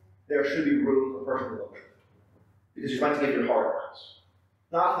people, there should be room for personal devotion. Because you're trying to give your heart a rest.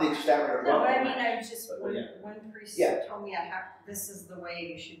 Not to the extent where no, but I mean, I just, yeah. one priest Yeah. told me this is the way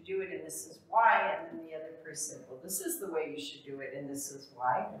you should do it and this is why, and then the other priest said, well, this is the way you should do it and this is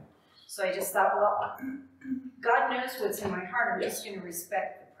why. So I just thought, well, God knows what's in my heart, I'm just going to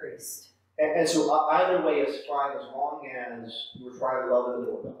respect the priest. And so either way is fine as long as we're trying to love and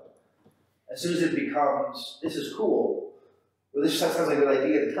adore God. As soon as it becomes, this is cool, or this sounds like a good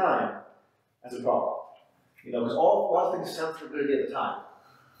idea at the time, that's a problem. Because a lot of things sound like a good idea at the time.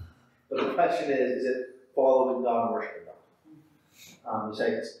 But the question is it following God and worshiping God? You say,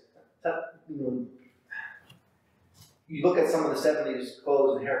 you look at some of the 70s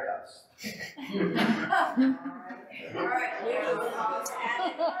clothes and haircuts. All right,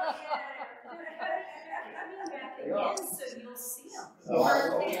 Again, so you'll see them. It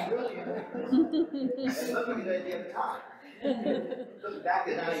looked like a good idea at the time.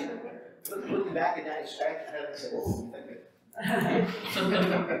 Looking back at now, you scratch your head and say, "Oh, you think it."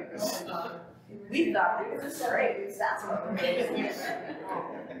 We thought it was great. That's what we did.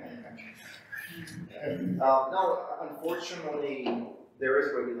 No, unfortunately, there is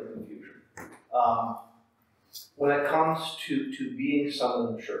regular confusion. when it comes to being someone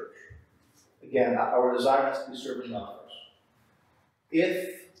in the church, again, our desire has to be serving others.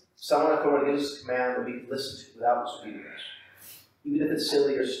 If someone authority gives us a command that we can listen to without disobedience, even if it's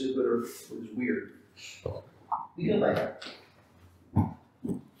silly or stupid or it's weird, we can obey it.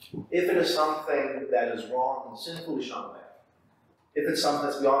 If it is something that is wrong and sinful, we should not obey it. If it's something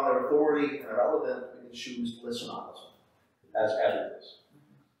that's beyond their authority and irrelevant, we can choose to listen on listen, as it is.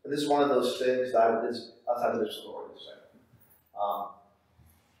 And this is one of those things that is outside of this authority to say.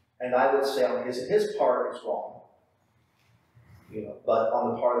 And I would say on his part, it's wrong. But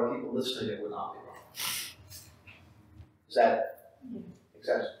on the part of the people listening, it would not be wrong. Does that make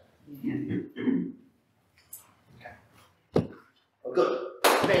sense? Okay. Oh, good.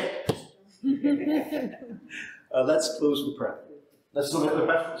 Okay. Let's close with prayer. Let's look at the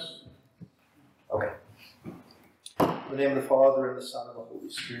questions. Okay. In the name of the Father, and the Son, and the Holy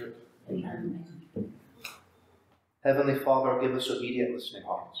Spirit. Amen. Heavenly Father, give us obedient listening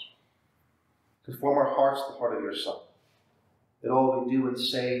hearts. Conform our hearts to the heart of your Son, that all we do and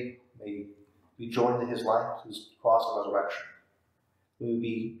say may be joined to his life, to his cross and resurrection. We will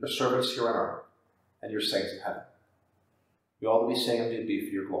be your servants here on earth, and your saints in heaven. We all that we say and do be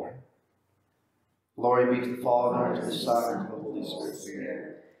for your glory. Glory be to the Father, and to the Son, and to the Holy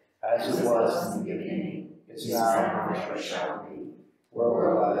Spirit, as it was in the beginning, is now, and ever shall be,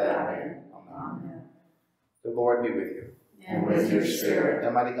 world without end. Amen. The Lord be with you. And with your spirit.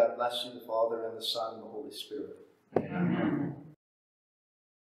 Almighty God bless you, the Father, and the Son, and the Holy Spirit. Amen.